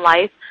your own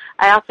life.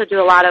 I also do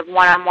a lot of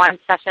one-on-one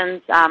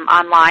sessions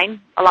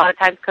online, a lot of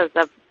times because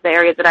of the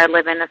area that I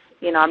live in.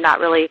 I'm not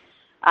really,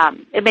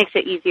 it makes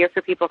it easier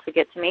for people to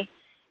get to me.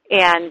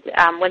 And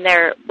when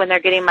they're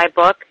getting my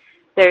book,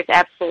 there's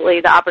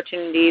absolutely the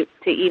opportunity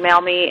to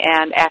email me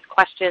and ask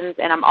questions,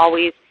 and I'm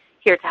always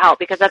here to help,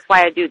 because that's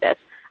why I do this.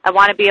 I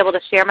want to be able to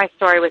share my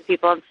story with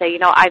people and say,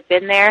 I've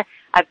been there,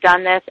 I've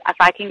done this. If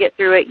I can get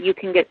through it, you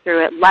can get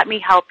through it. Let me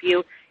help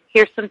you.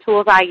 Here's some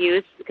tools I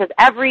use, because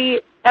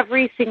every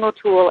single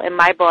tool in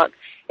my book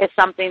is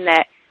something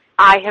that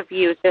I have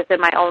used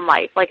within my own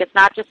life. Like, it's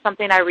not just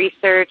something I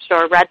researched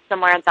or read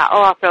somewhere and thought,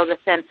 I'll throw this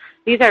in.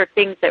 These are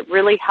things that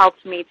really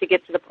helped me to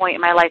get to the point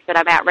in my life that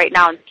I'm at right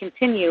now and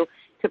continue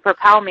to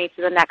propel me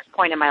to the next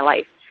point in my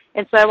life.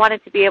 And so I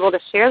wanted to be able to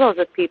share those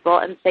with people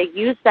and say,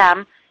 use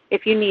them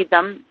if you need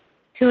them,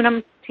 tune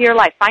them to your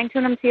life,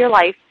 fine-tune them to your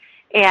life,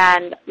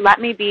 and let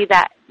me be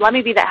that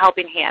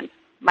helping hand.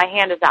 My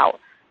hand is out.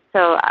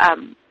 So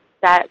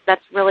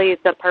that's really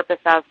the purpose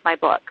of my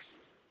books.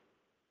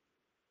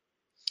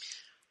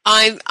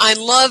 I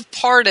love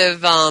part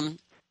of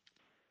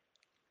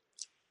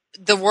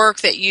the work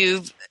that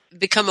you've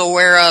become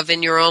aware of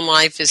in your own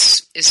life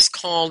is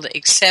called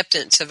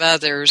acceptance of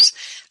others.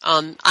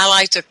 I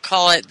like to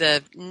call it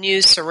the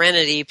new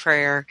serenity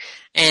prayer.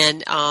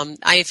 And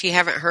if you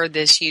haven't heard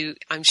this,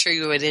 I'm sure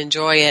you would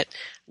enjoy it.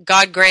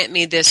 God grant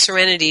me the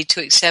serenity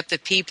to accept the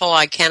people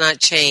I cannot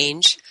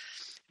change,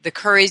 the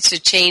courage to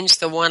change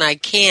the one I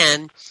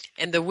can,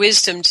 and the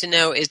wisdom to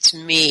know it's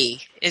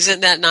me. Isn't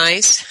that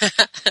nice?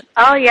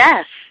 Oh,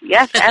 yes.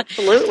 Yes,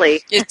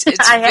 absolutely. It's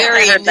I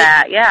very heard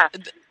that, yeah.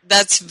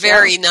 That's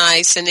very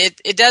nice, and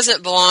it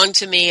doesn't belong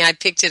to me. I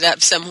picked it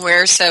up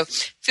somewhere, so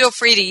feel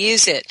free to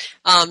use it.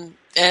 And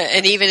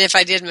even if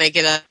I did make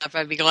it up,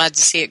 I'd be glad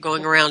to see it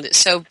going around. It's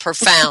so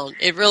profound.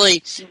 It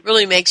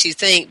really makes you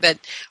think. But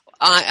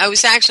I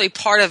was actually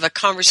part of a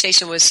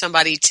conversation with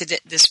somebody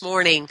this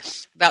morning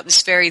about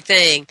this very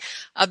thing,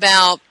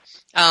 about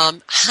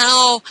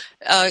how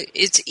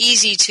it's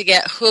easy to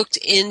get hooked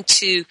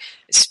into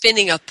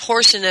spending a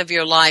portion of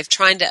your life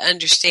trying to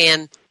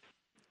understand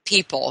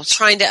people,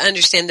 trying to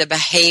understand the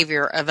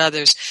behavior of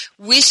others,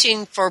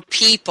 wishing for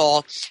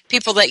people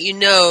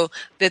that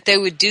that they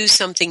would do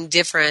something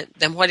different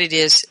than what it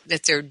is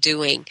that they're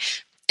doing.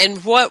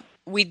 And what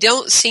we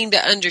don't seem to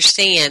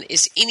understand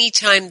is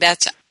anytime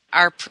that's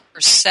our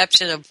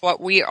perception of what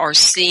we are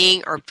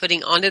seeing or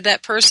putting onto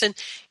that person,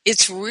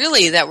 it's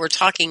really that we're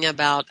talking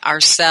about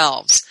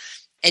ourselves.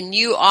 And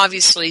you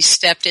obviously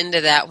stepped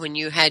into that when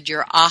you had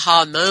your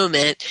aha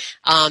moment,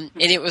 and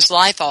it was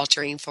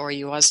life-altering for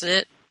you, wasn't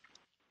it?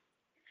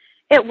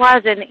 It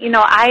was, and,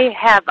 I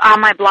have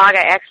on my blog,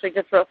 I actually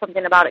just wrote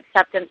something about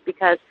acceptance,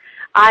 because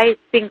I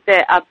think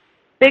that a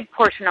big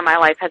portion of my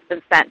life has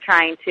been spent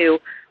trying to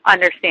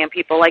understand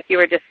people, like you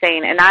were just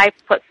saying, and I've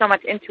put so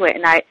much into it,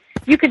 and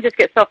you can just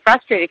get so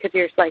frustrated because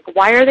you're just like,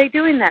 why are they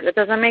doing that? That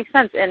doesn't make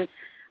sense. And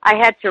I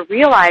had to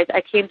realize,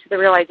 I came to the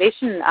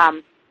realization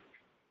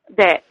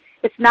that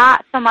it's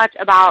not so much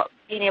about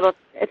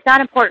it's not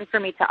important for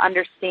me to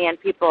understand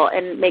people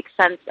and make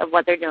sense of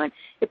what they're doing.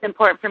 It's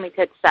important for me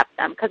to accept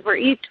them, because we're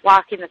each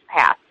walking this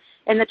path.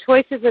 And the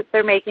choices that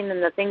they're making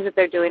and the things that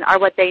they're doing are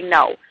what they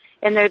know.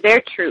 And they're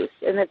their truths,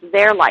 and it's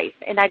their life.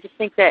 And I just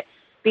think that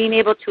being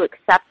able to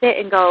accept it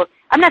and go,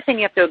 I'm not saying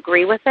you have to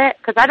agree with it,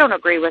 because I don't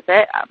agree with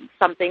it,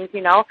 some things,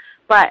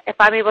 but if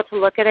I'm able to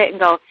look at it and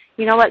go,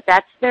 you know what,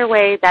 that's their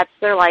way, that's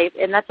their life,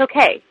 and that's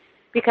okay,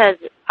 because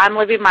I'm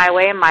living my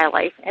way in my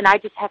life, and I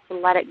just have to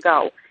let it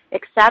go,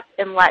 accept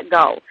and let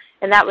go.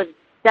 And that was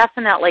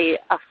definitely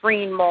a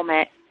freeing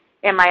moment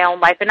in my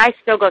own life, and I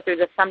still go through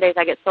this. Some days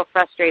I get so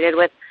frustrated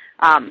with,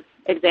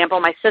 example,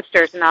 my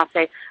sisters, and I'll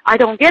say, I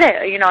don't get it,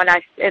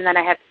 and then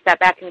I have to step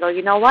back and go,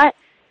 you know what,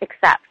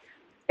 accept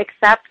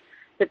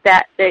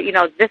that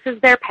this is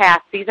their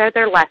path, these are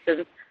their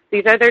lessons,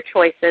 these are their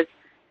choices.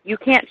 You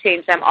can't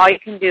change them. All you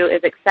can do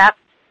is accept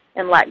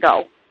and let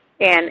go.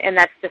 And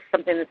that's just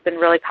something that's been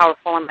really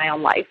powerful in my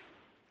own life.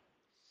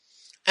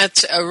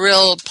 That's a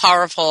real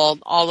powerful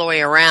all the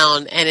way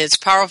around, and it's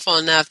powerful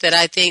enough that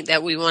I think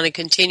that we want to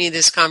continue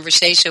this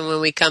conversation when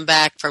we come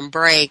back from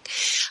break.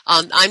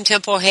 I'm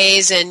Temple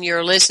Hayes, and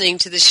you're listening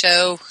to the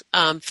show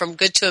From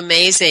Good to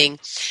Amazing.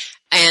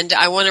 And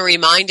I want to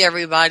remind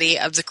everybody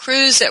of the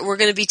cruise that we're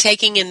going to be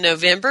taking in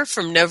November,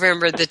 from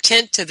November the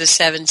 10th to the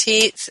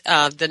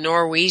 17th, the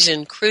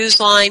Norwegian Cruise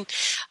Line.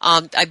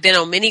 I've been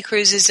on many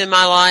cruises in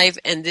my life,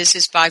 and this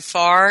is by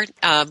far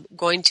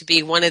going to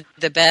be one of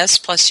the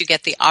best. Plus, you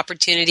get the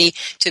opportunity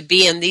to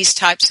be in these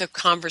types of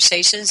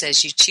conversations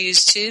as you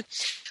choose to.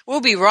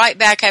 We'll be right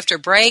back after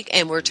break,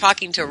 and we're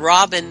talking to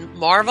Robin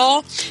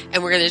Marvel,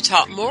 and we're going to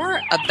talk more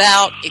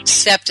about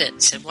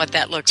acceptance and what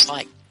that looks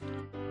like.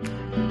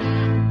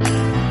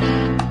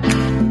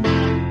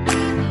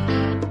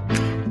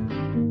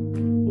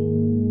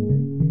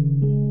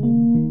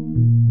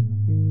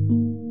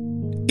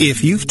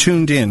 If you've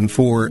tuned in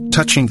for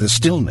Touching the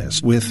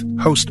Stillness with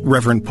host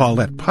Reverend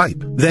Paulette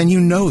Pipe, then you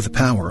know the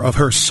power of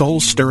her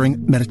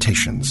soul-stirring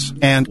meditations.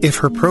 And if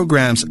her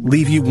programs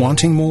leave you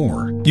wanting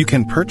more, you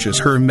can purchase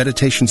her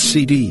meditation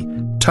CD,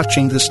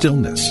 Touching the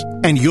Stillness,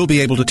 and you'll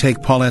be able to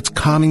take Paulette's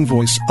calming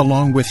voice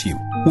along with you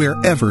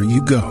wherever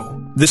you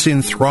go. This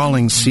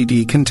enthralling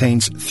CD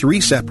contains 3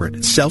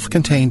 separate,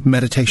 self-contained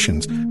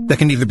meditations that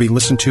can either be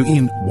listened to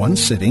in one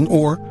sitting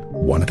or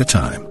one at a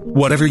time.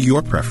 Whatever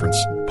your preference,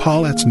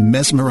 Paulette's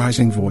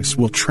mesmerizing voice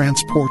will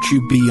transport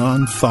you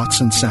beyond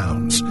thoughts and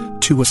sounds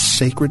to a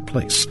sacred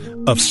place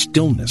of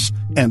stillness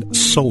and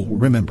soul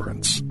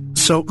remembrance.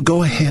 So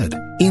go ahead,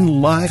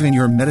 enliven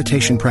your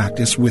meditation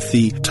practice with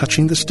the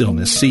Touching the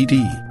Stillness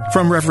CD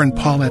from Reverend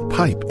Paulette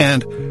Pipe,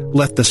 and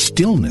let the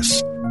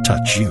stillness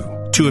touch you.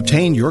 To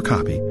obtain your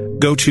copy,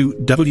 go to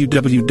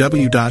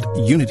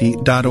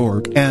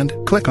www.unity.org and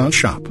click on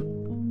Shop.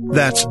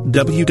 That's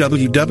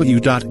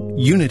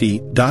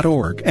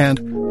www.unity.org and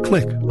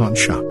click on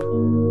Shop.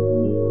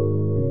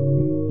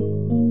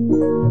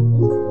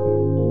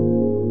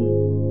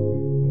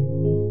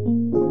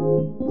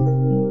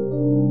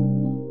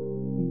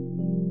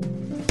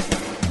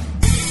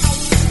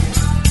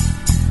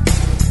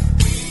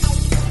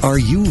 Are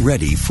you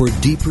ready for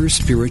deeper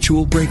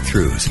spiritual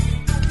breakthroughs?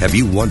 Have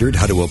you wondered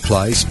how to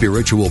apply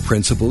spiritual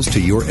principles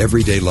to your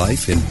everyday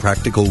life in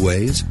practical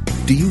ways?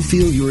 Do you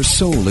feel your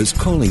soul is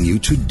calling you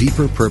to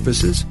deeper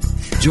purposes?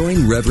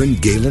 Join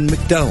Reverend Galen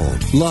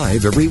McDowell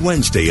live every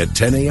Wednesday at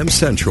 10 a.m.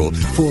 Central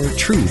for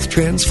Truth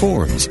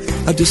Transforms,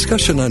 a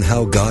discussion on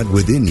how God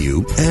within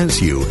you, as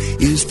you,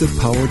 is the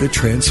power to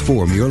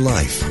transform your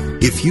life.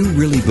 If you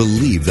really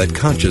believe that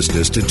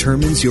consciousness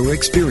determines your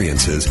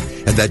experiences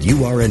and that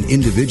you are an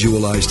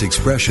individualized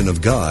expression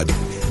of God,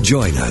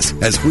 join us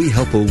as we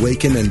help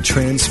awaken and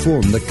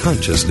transform the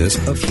consciousness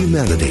of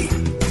humanity.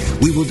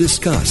 We will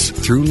discuss,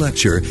 through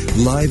lecture,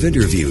 live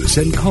interviews,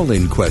 and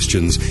call-in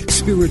questions,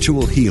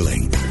 spiritual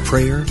healing,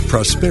 prayer,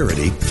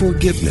 prosperity,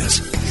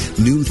 forgiveness,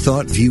 new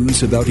thought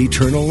views about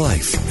eternal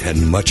life,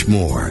 and much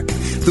more.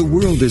 The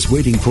world is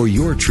waiting for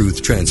your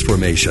truth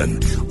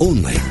transformation,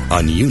 only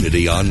on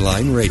Unity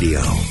Online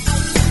Radio.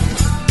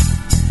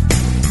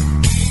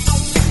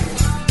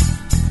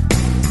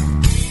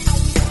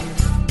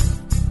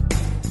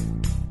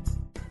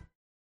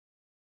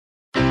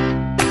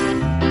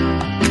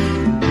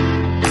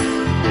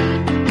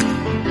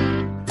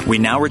 We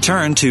now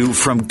return to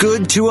From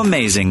Good to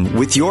Amazing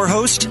with your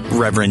host,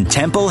 Reverend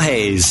Temple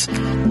Hayes.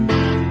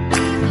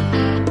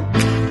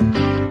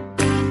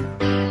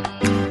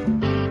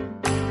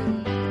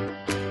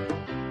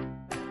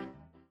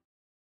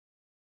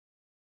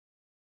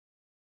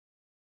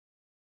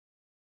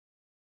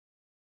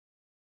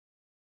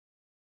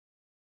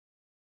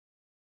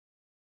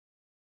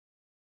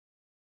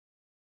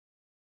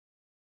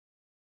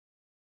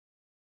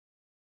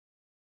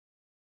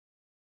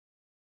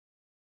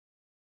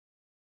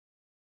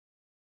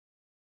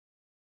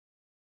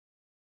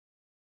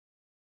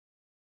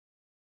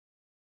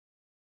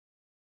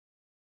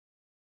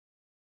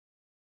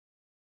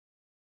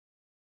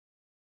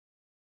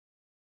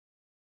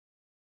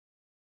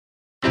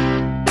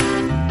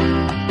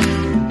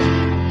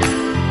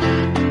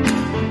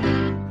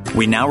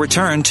 We now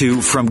return to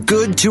From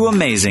Good to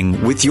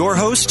Amazing with your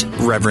host,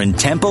 Reverend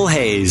Temple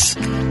Hayes.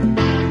 And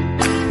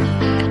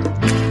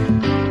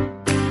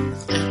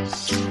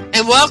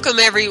welcome,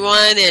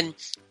 everyone. And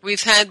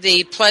We've had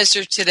the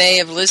pleasure today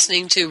of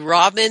listening to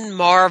Robin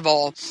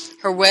Marvel.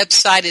 Her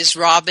website is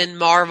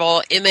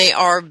robinmarvel,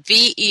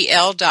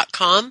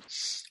 marvel.com.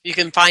 You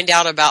can find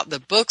out about the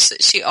books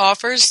that she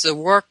offers, the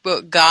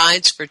workbook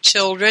guides for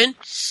children.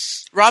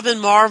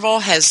 Robin Marvel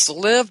has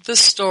lived the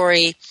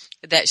story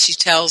that she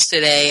tells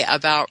today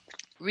about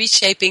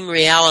reshaping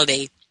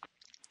reality.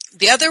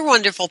 The other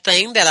wonderful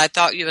thing that I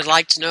thought you would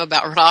like to know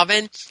about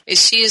Robin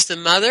is she is the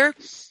mother,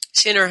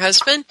 she and her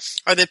husband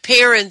are the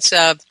parents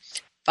of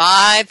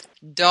 5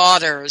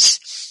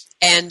 daughters,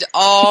 and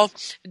all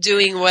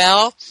doing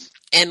well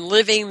and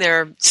living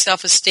their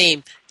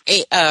self-esteem,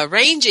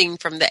 ranging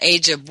from the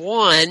age of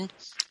 1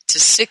 to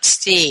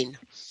 16.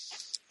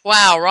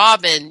 Wow,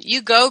 Robin,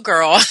 you go,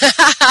 girl.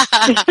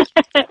 Thank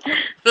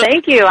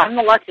you. I'm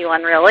the lucky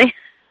one, really.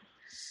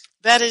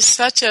 That is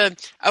such a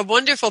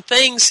wonderful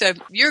thing. So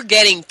you're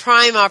getting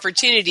prime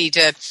opportunity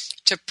to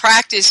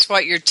practice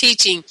what you're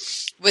teaching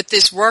with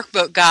this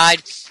workbook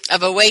guide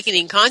of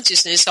awakening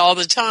consciousness all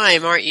the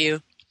time, aren't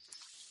you?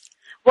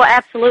 Well,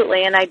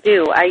 absolutely, and I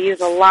do. I use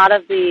a lot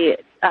of the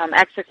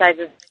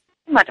exercises,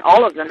 pretty much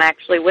all of them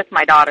actually, with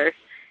my daughters.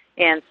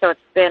 And so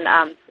it's been,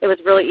 it was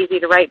really easy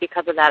to write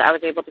because of that. I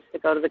was able just to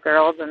go to the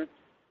girls and,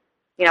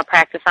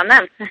 practice on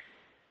them.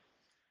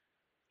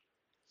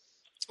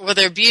 Well,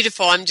 they're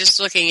beautiful. I'm just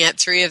looking at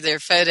 3 of their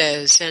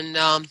photos, and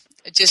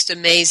just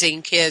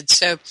amazing kids.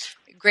 So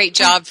great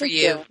job for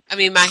you. I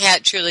mean, my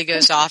hat truly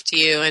goes off to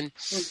you, and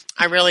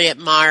I really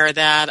admire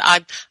that.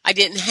 I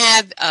didn't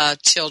have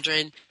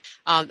children.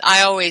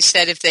 I always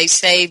said if they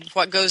say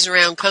what goes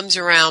around comes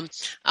around,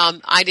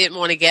 I didn't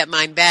want to get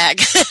mine back.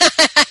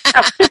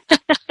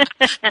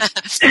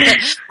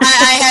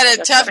 I had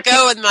a tough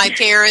go with my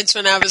parents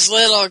when I was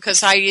little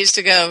because I used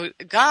to go,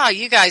 God,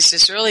 you guys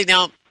just really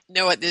don't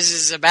know what this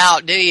is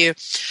about, do you?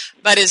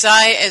 But as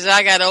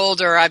I got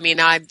older, I mean,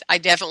 I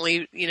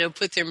definitely,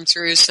 put them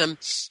through some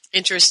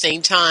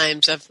interesting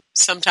times of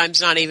sometimes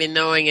not even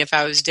knowing if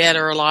I was dead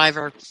or alive,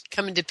 or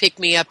coming to pick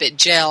me up at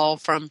jail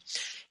from,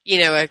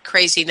 a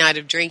crazy night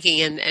of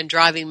drinking and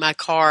driving my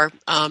car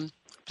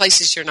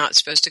places you're not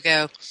supposed to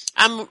go.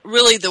 I'm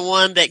really the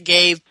one that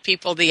gave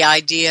people the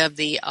idea of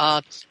the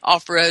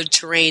off-road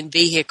terrain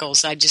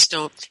vehicles. I just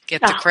don't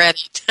get the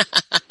credit.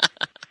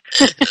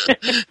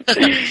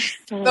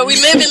 But we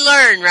live and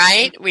learn,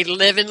 right? We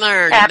live and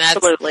learn.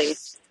 Absolutely. And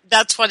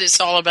that's what it's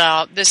all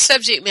about. The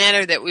subject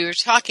matter that we were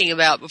talking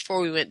about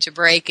before we went to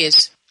break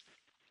is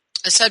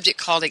a subject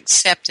called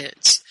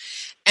acceptance.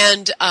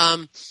 And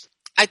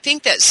I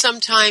think that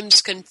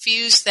sometimes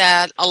confuse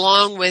that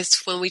along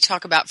with when we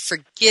talk about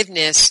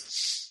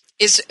forgiveness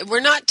is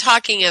we're not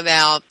talking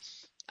about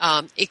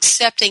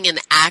accepting an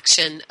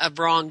action of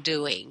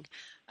wrongdoing.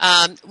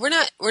 We're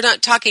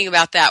not talking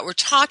about that. We're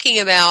talking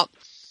about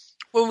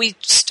when we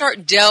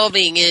start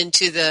delving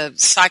into the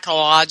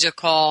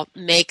psychological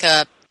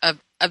makeup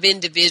of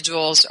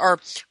individuals or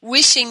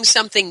wishing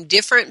something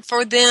different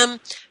for them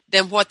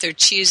than what they're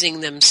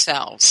choosing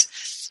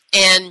themselves.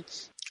 And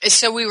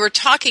so we were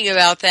talking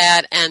about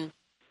that, and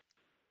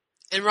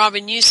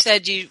Robin, you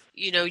said you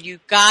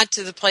got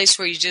to the place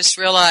where you just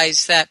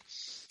realized that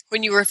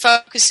when you were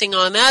focusing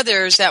on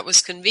others, that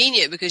was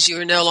convenient because you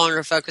were no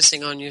longer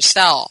focusing on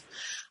yourself.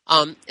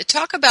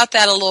 Talk about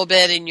that a little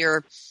bit in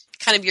your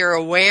kind of your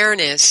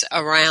awareness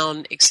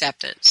around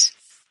acceptance.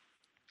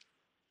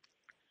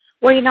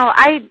 Well, you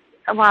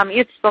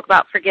spoke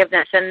about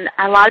forgiveness, and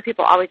a lot of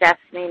people always ask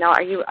me,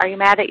 are you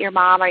mad at your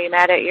mom? Are you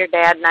mad at your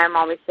dad? And I'm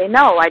always saying,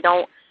 no, I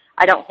don't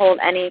hold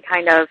any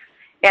kind of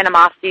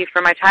animosity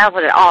for my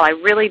childhood at all. I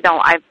really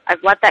don't.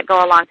 I've let that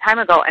go a long time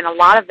ago, and a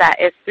lot of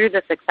that is through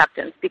this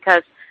acceptance,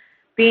 because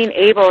being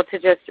able to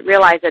just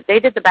realize that they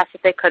did the best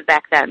that they could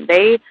back then.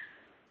 They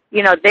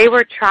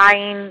were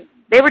trying,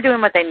 they were doing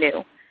what they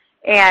knew.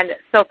 And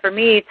so for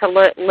me to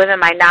live in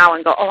my now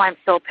and go, oh, I'm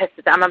so pissed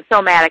at them, I'm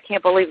so mad, I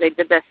can't believe they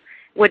did this,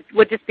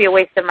 would just be a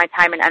waste of my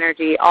time and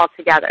energy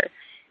altogether.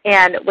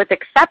 And with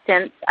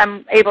acceptance,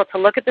 I'm able to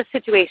look at the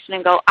situation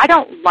and go, I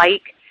don't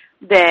like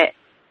that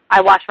I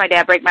watched my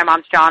dad break my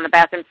mom's jaw in the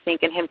bathroom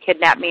sink and him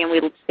kidnap me and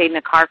we stayed in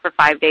the car for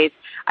 5 days.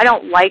 I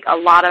don't like a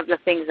lot of the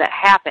things that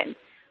happened,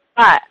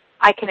 but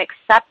I can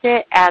accept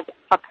it as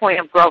a point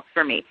of growth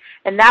for me.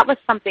 And that was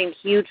something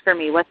huge for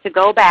me, was to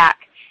go back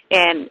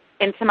and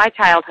into my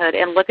childhood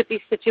and look at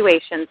these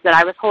situations that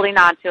I was holding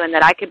on to and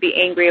that I could be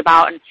angry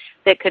about and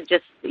that could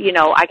just,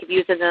 I could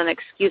use as an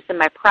excuse in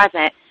my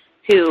present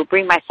to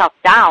bring myself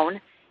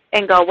down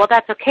and go, well,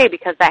 that's okay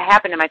because that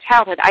happened in my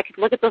childhood. I could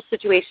look at those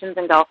situations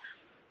and go,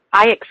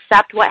 I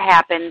accept what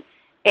happened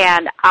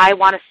and I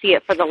want to see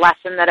it for the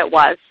lesson that it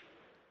was,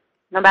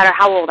 no matter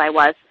how old I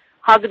was.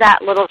 Hug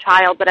that little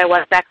child that I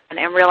was back then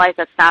and realize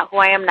that's not who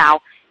I am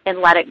now and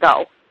let it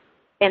go.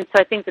 And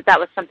so I think that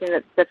was something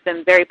that's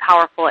been very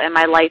powerful in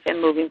my life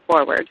and moving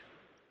forward.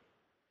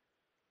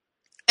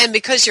 And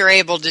because you're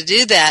able to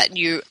do that,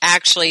 you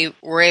actually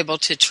were able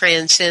to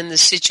transcend the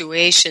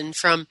situation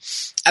from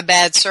a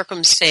bad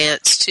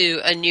circumstance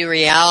to a new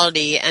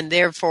reality and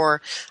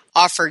therefore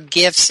offer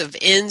gifts of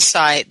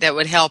insight that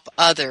would help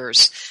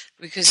others.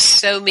 Because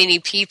so many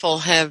people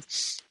have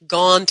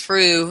gone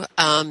through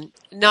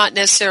not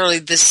necessarily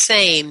the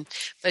same,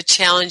 but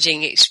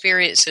challenging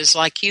experiences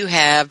like you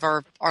have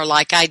or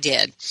like I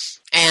did.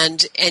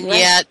 And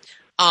yet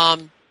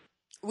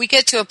we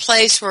get to a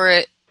place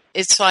where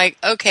it's like,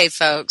 okay,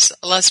 folks,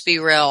 let's be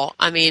real.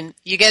 I mean,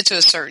 you get to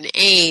a certain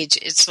age,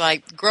 it's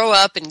like grow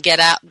up and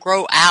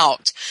grow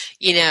out,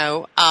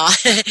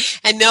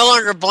 and no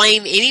longer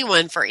blame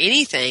anyone for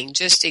anything.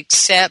 Just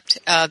accept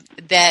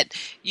that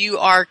you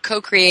are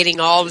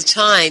co-creating all the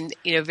time,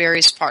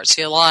 various parts of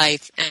your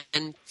life,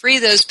 and free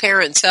those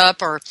parents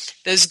up or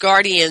those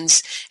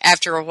guardians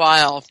after a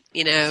while.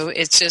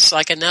 It's just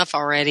like enough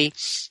already.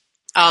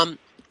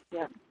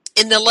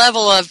 In the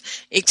level of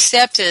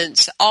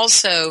acceptance,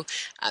 also,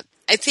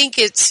 I think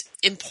it's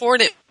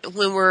important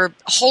when we're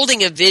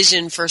holding a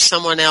vision for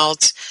someone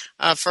else,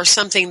 for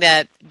something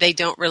that they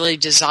don't really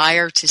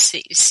desire to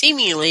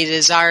seemingly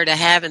desire to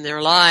have in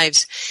their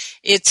lives.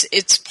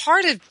 It's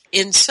part of,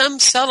 in some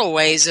subtle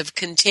ways, of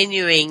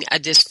continuing a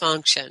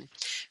dysfunction.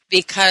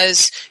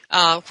 Because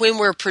when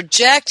we're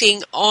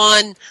projecting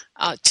on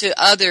to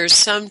others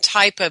some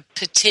type of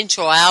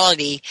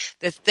potentiality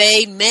that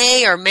they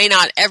may or may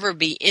not ever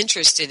be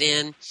interested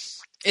in,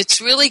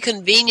 it's really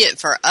convenient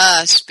for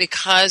us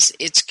because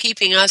it's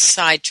keeping us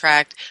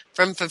sidetracked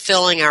from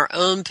fulfilling our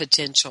own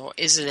potential,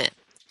 isn't it?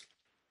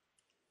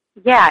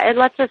 Yeah, it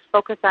lets us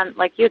focus on,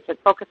 like you said,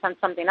 focus on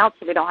something else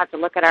so we don't have to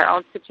look at our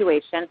own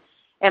situation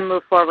and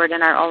move forward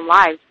in our own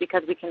lives,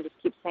 because we can just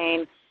keep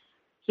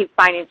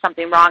finding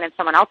something wrong in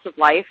someone else's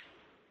life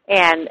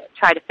and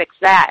try to fix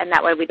that, and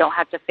that way we don't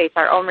have to face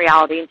our own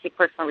reality and take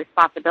personal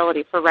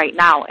responsibility for right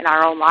now in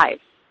our own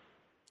lives.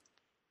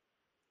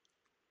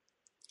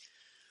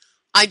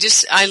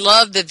 I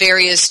love the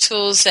various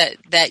tools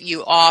that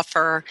you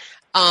offer.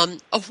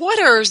 What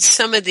are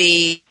some of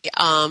the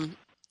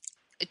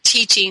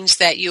teachings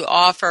that you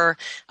offer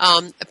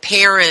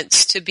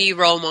parents to be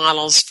role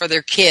models for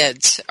their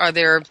kids? Are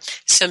there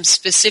some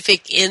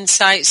specific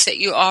insights that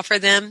you offer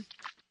them?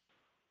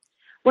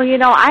 Well,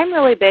 I'm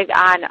really big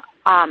on,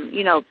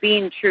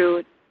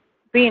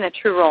 being a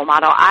true role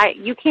model.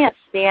 You can't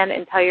stand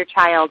and tell your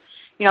child,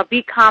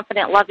 be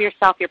confident, love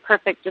yourself, you're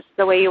perfect just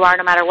the way you are,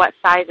 no matter what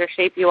size or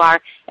shape you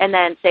are, and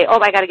then say, oh,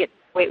 I got to get to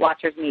the Weight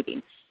Watchers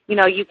meeting.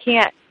 You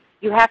can't.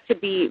 You have to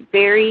be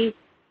very.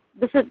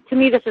 To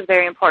me, this is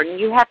very important.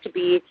 You have to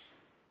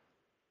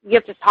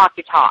talk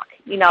your talk,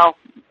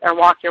 or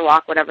walk your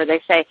walk, whatever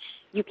they say.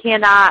 You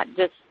cannot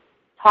just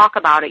talk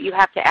about it. You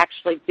have to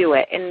actually do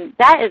it. And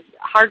that is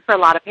hard for a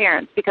lot of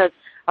parents, because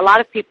a lot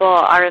of people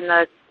are in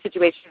the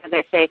situation where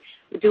they say,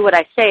 do what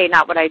I say,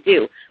 not what I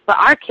do. But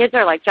our kids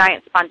are like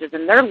giant sponges,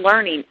 and they're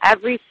learning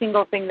every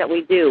single thing that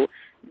we do.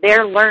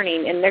 They're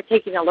learning, and they're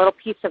taking a little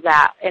piece of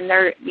that, and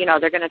they're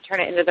going to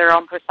turn it into their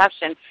own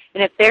perception.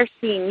 And if they're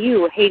seeing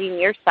you hating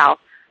yourself,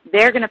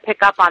 they're going to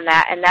pick up on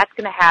that, and that's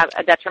going to have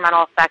a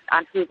detrimental effect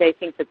on who they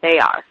think that they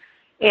are.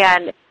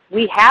 And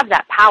we have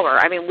that power.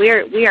 I mean, we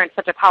are in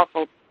such a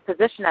powerful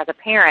position as a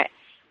parent.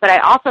 But I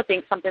also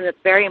think something that's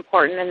very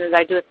important, and as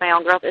I do with my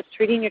own growth, is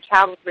treating your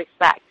child with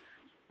respect.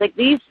 Like,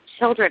 these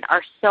children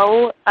are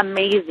so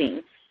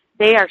amazing.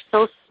 They are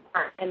so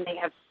smart, and they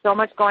have so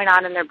much going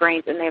on in their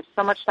brains, and they have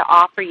so much to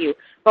offer you.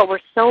 But we're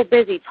so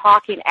busy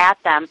talking at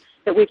them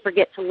that we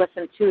forget to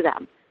listen to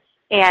them.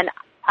 And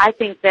I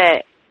think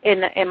that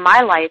in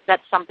my life,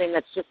 that's something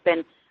that's just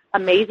been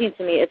amazing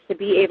to me, is to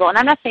be able, and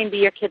I'm not saying be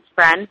your kid's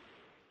friend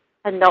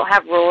and don't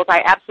have rules.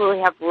 I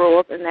absolutely have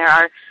rules, and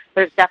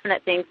there's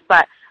definite things,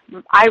 but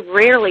I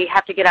rarely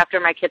have to get after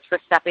my kids for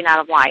stepping out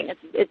of line.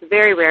 It's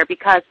very rare,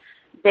 because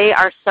they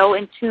are so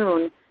in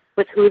tune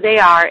with who they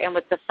are and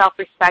with the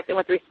self-respect and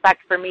with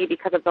respect for me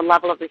because of the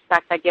level of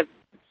respect I give.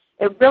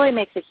 It really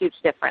makes a huge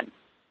difference.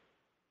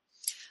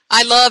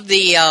 I love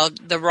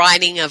the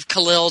writing of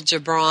Khalil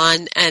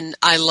Gibran, and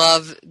I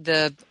love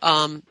the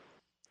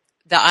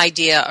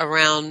idea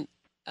around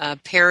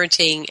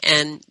parenting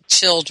and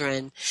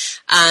children.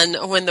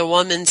 And when the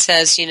woman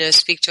says,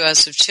 speak to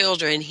us of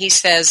children, he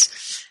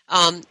says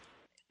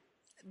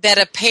that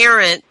a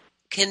parent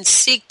can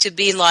seek to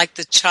be like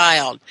the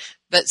child,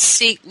 but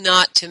seek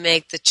not to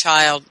make the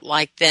child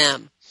like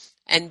them.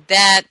 And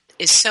that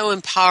is so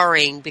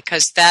empowering,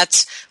 because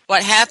that's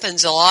what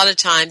happens a lot of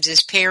times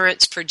is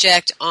parents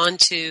project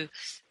onto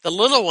the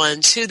little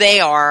ones who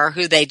they are or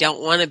who they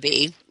don't want to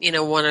be,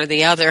 one or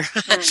the other.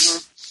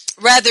 Mm-hmm.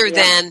 Rather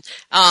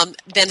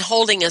than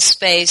holding a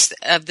space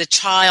of the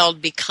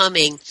child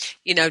becoming,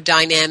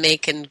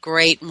 dynamic and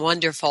great and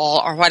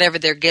wonderful, or whatever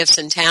their gifts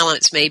and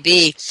talents may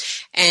be.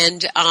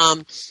 And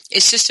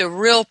it's just a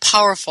real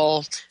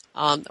powerful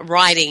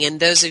writing. And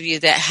those of you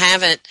that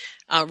haven't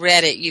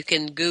read it, you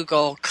can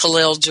Google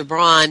Khalil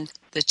Gibran,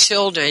 The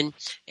Children.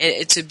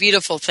 It's a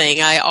beautiful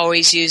thing. I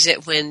always use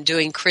it when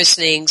doing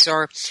christenings,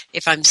 or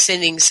if I'm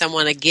sending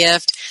someone a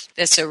gift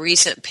that's a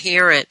recent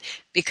parent,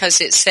 because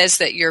it says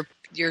that your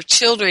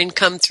children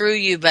come through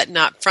you, but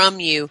not from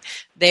you.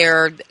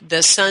 They're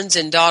the sons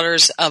and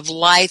daughters of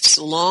life's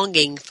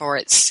longing for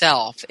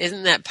itself.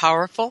 Isn't that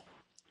powerful?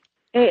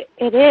 It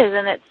is,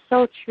 and it's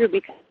so true,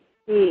 because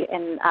see,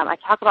 and I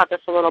talk about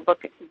this a little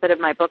bit of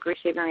my book,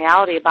 Reshaping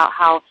Reality, about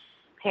how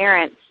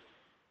parents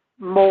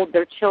mold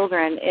their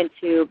children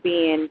into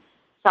being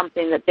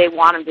something that they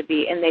want them to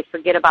be, and they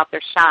forget about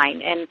their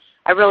shine. And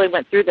I really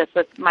went through this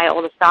with my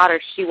oldest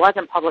daughter. She was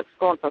in public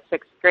school until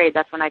 6th grade.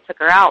 That's when I took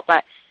her out.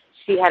 But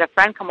she had a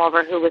friend come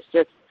over who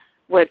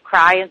would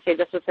cry and say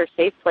this was her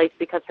safe place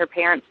because her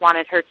parents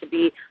wanted her to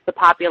be the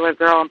popular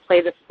girl and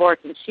play the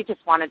sports, and she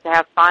just wanted to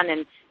have fun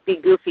and be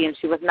goofy, and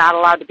she was not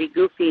allowed to be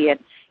goofy. And,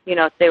 you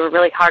know, they were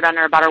really hard on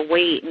her about her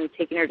weight and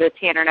taking her to the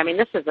tanner. And, I mean,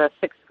 this is a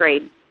 6th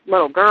grade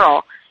little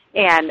girl.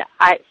 And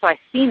I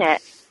seen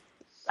it.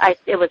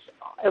 It was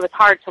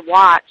hard to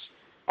watch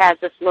as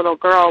this little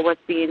girl was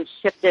being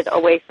shifted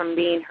away from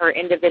being her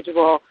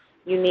individual,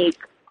 unique,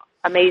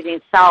 amazing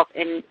self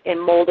and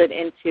molded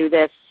into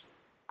this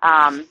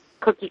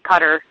cookie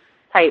cutter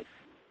type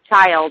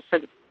child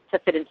to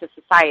fit into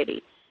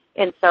society.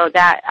 And so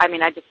that, I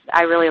mean,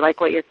 I really like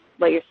what you're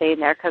saying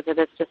there, because it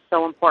is just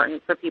so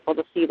important for people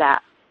to see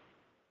that.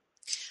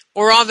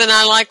 Well, Robin,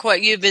 I like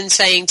what you've been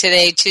saying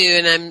today, too,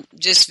 and I'm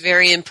just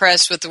very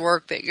impressed with the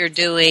work that you're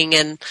doing.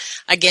 And,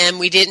 again,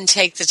 we didn't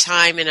take the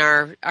time in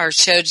our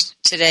show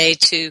today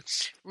to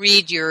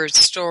read your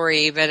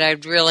story, but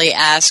I'd really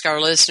ask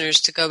our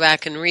listeners to go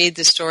back and read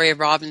the story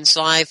of Robin's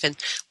life and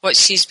what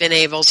she's been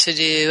able to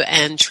do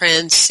and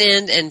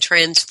transcend and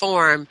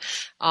transform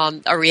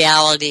a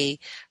reality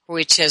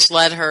which has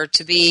led her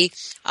to be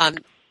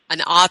an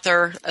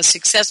author, a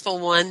successful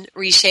one,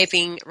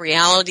 reshaping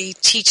reality,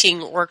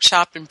 teaching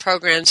workshop and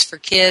programs for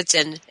kids,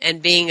 and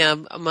being a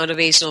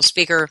motivational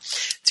speaker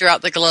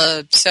throughout the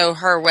globe. So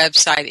her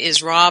website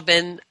is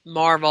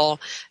robinmarvel.com.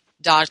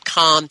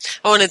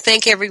 I want to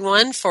thank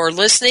everyone for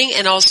listening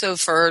and also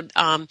for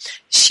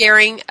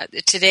sharing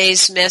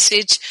today's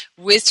message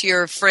with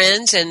your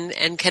friends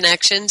and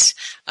connections,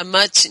 a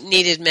much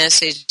needed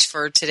message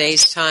for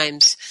today's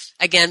times.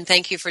 Again,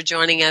 thank you for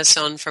joining us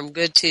on From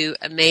Good to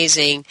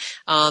Amazing,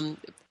 and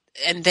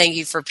thank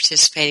you for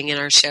participating in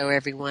our show,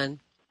 everyone.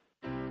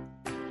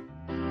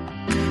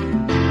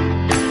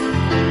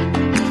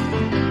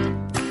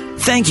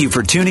 Thank you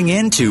for tuning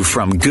in to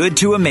From Good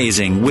to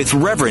Amazing with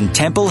Reverend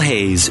Temple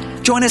Hayes.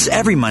 Join us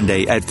every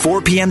Monday at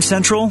 4 p.m.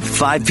 Central,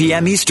 5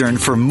 p.m. Eastern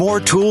for more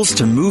tools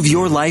to move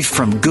your life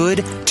from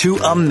good to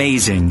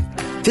amazing.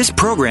 This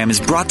program is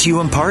brought to you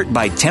in part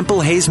by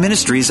Temple Hayes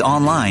Ministries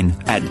online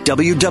at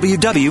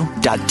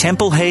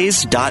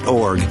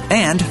www.templehays.org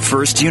and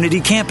First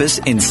Unity Campus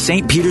in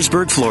St.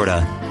 Petersburg,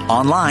 Florida.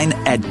 Online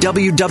at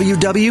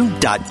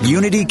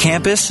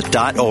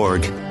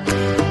www.unitycampus.org.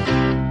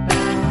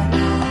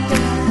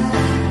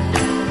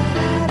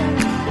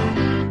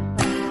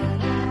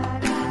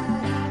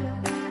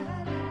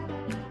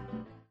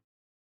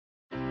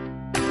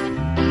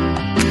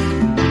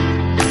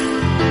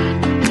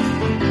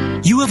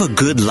 You have a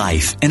good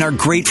life and are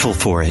grateful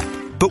for it.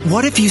 But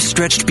what if you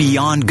stretched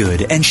beyond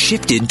good and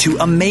shifted to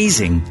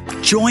amazing?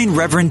 Join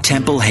Reverend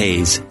Temple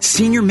Hayes,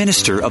 Senior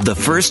Minister of the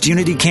First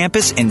Unity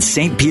Campus in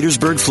St.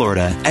 Petersburg,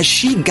 Florida, as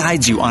she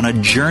guides you on a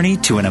journey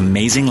to an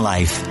amazing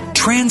life.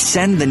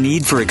 Transcend the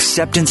need for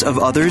acceptance of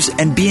others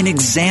and be an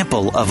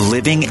example of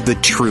living the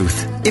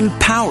truth.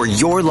 Empower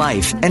your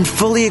life and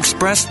fully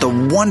express the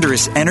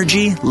wondrous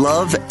energy,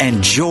 love,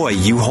 and joy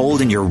you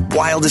hold in your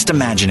wildest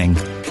imagining.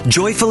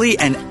 Joyfully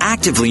and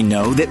actively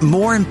know that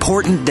more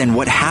important than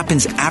what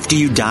happens after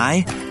you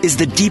die is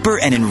the deeper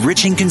and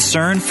enriching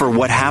concern for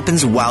what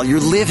happens while you're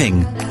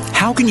living.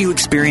 How can you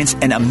experience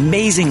an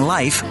amazing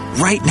life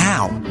right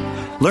now?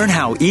 Learn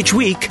how each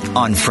week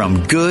on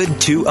From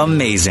Good to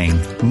Amazing.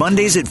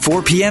 Mondays at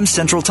 4 p.m.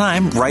 Central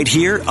Time right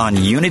here on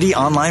Unity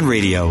Online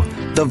Radio,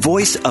 the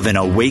voice of an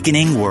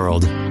awakening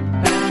world.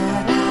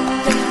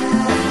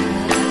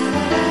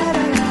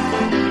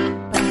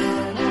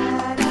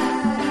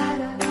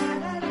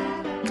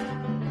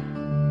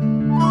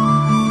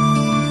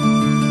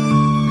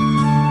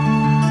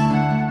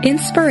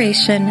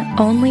 Inspiration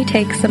only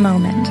takes a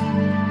moment.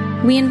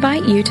 We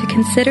invite you to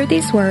consider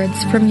these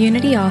words from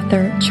Unity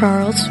author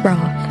Charles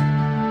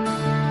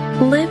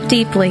Roth. Live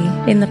deeply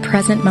in the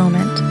present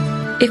moment.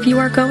 If you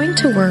are going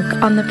to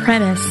work on the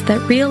premise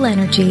that real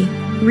energy,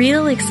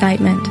 real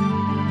excitement,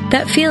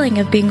 that feeling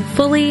of being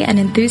fully and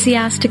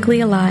enthusiastically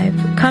alive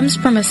comes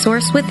from a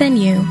source within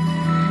you,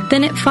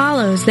 then it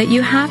follows that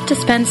you have to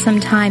spend some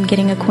time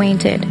getting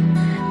acquainted,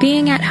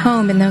 being at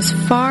home in those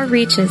far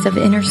reaches of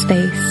inner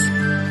space.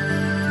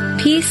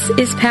 Peace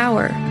is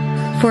power,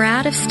 for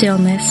out of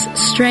stillness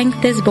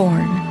strength is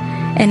born,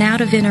 and out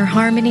of inner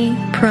harmony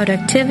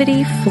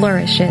productivity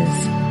flourishes.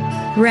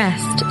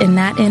 Rest in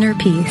that inner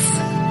peace.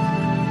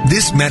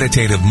 This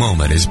meditative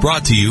moment is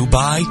brought to you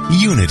by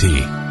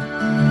Unity.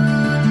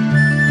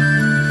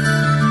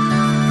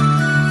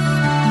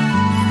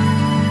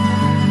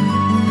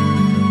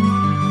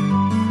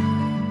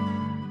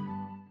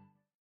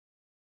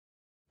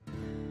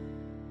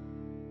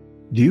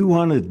 Do you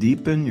want to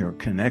deepen your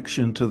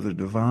connection to the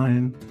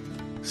divine,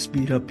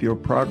 speed up your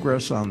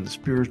progress on the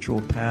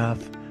spiritual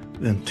path?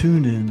 Then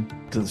tune in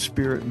to the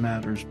Spirit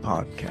Matters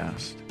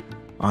podcast.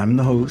 I'm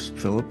the host,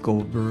 Philip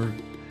Goldberg,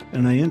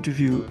 and I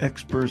interview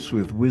experts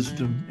with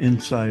wisdom,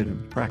 insight,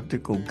 and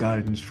practical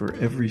guidance for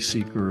every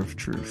seeker of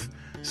truth.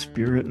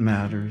 Spirit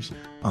Matters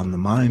on the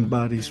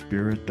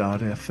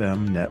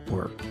MindBodySpirit.fm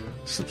network.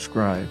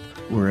 Subscribe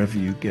wherever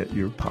you get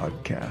your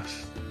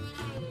podcasts.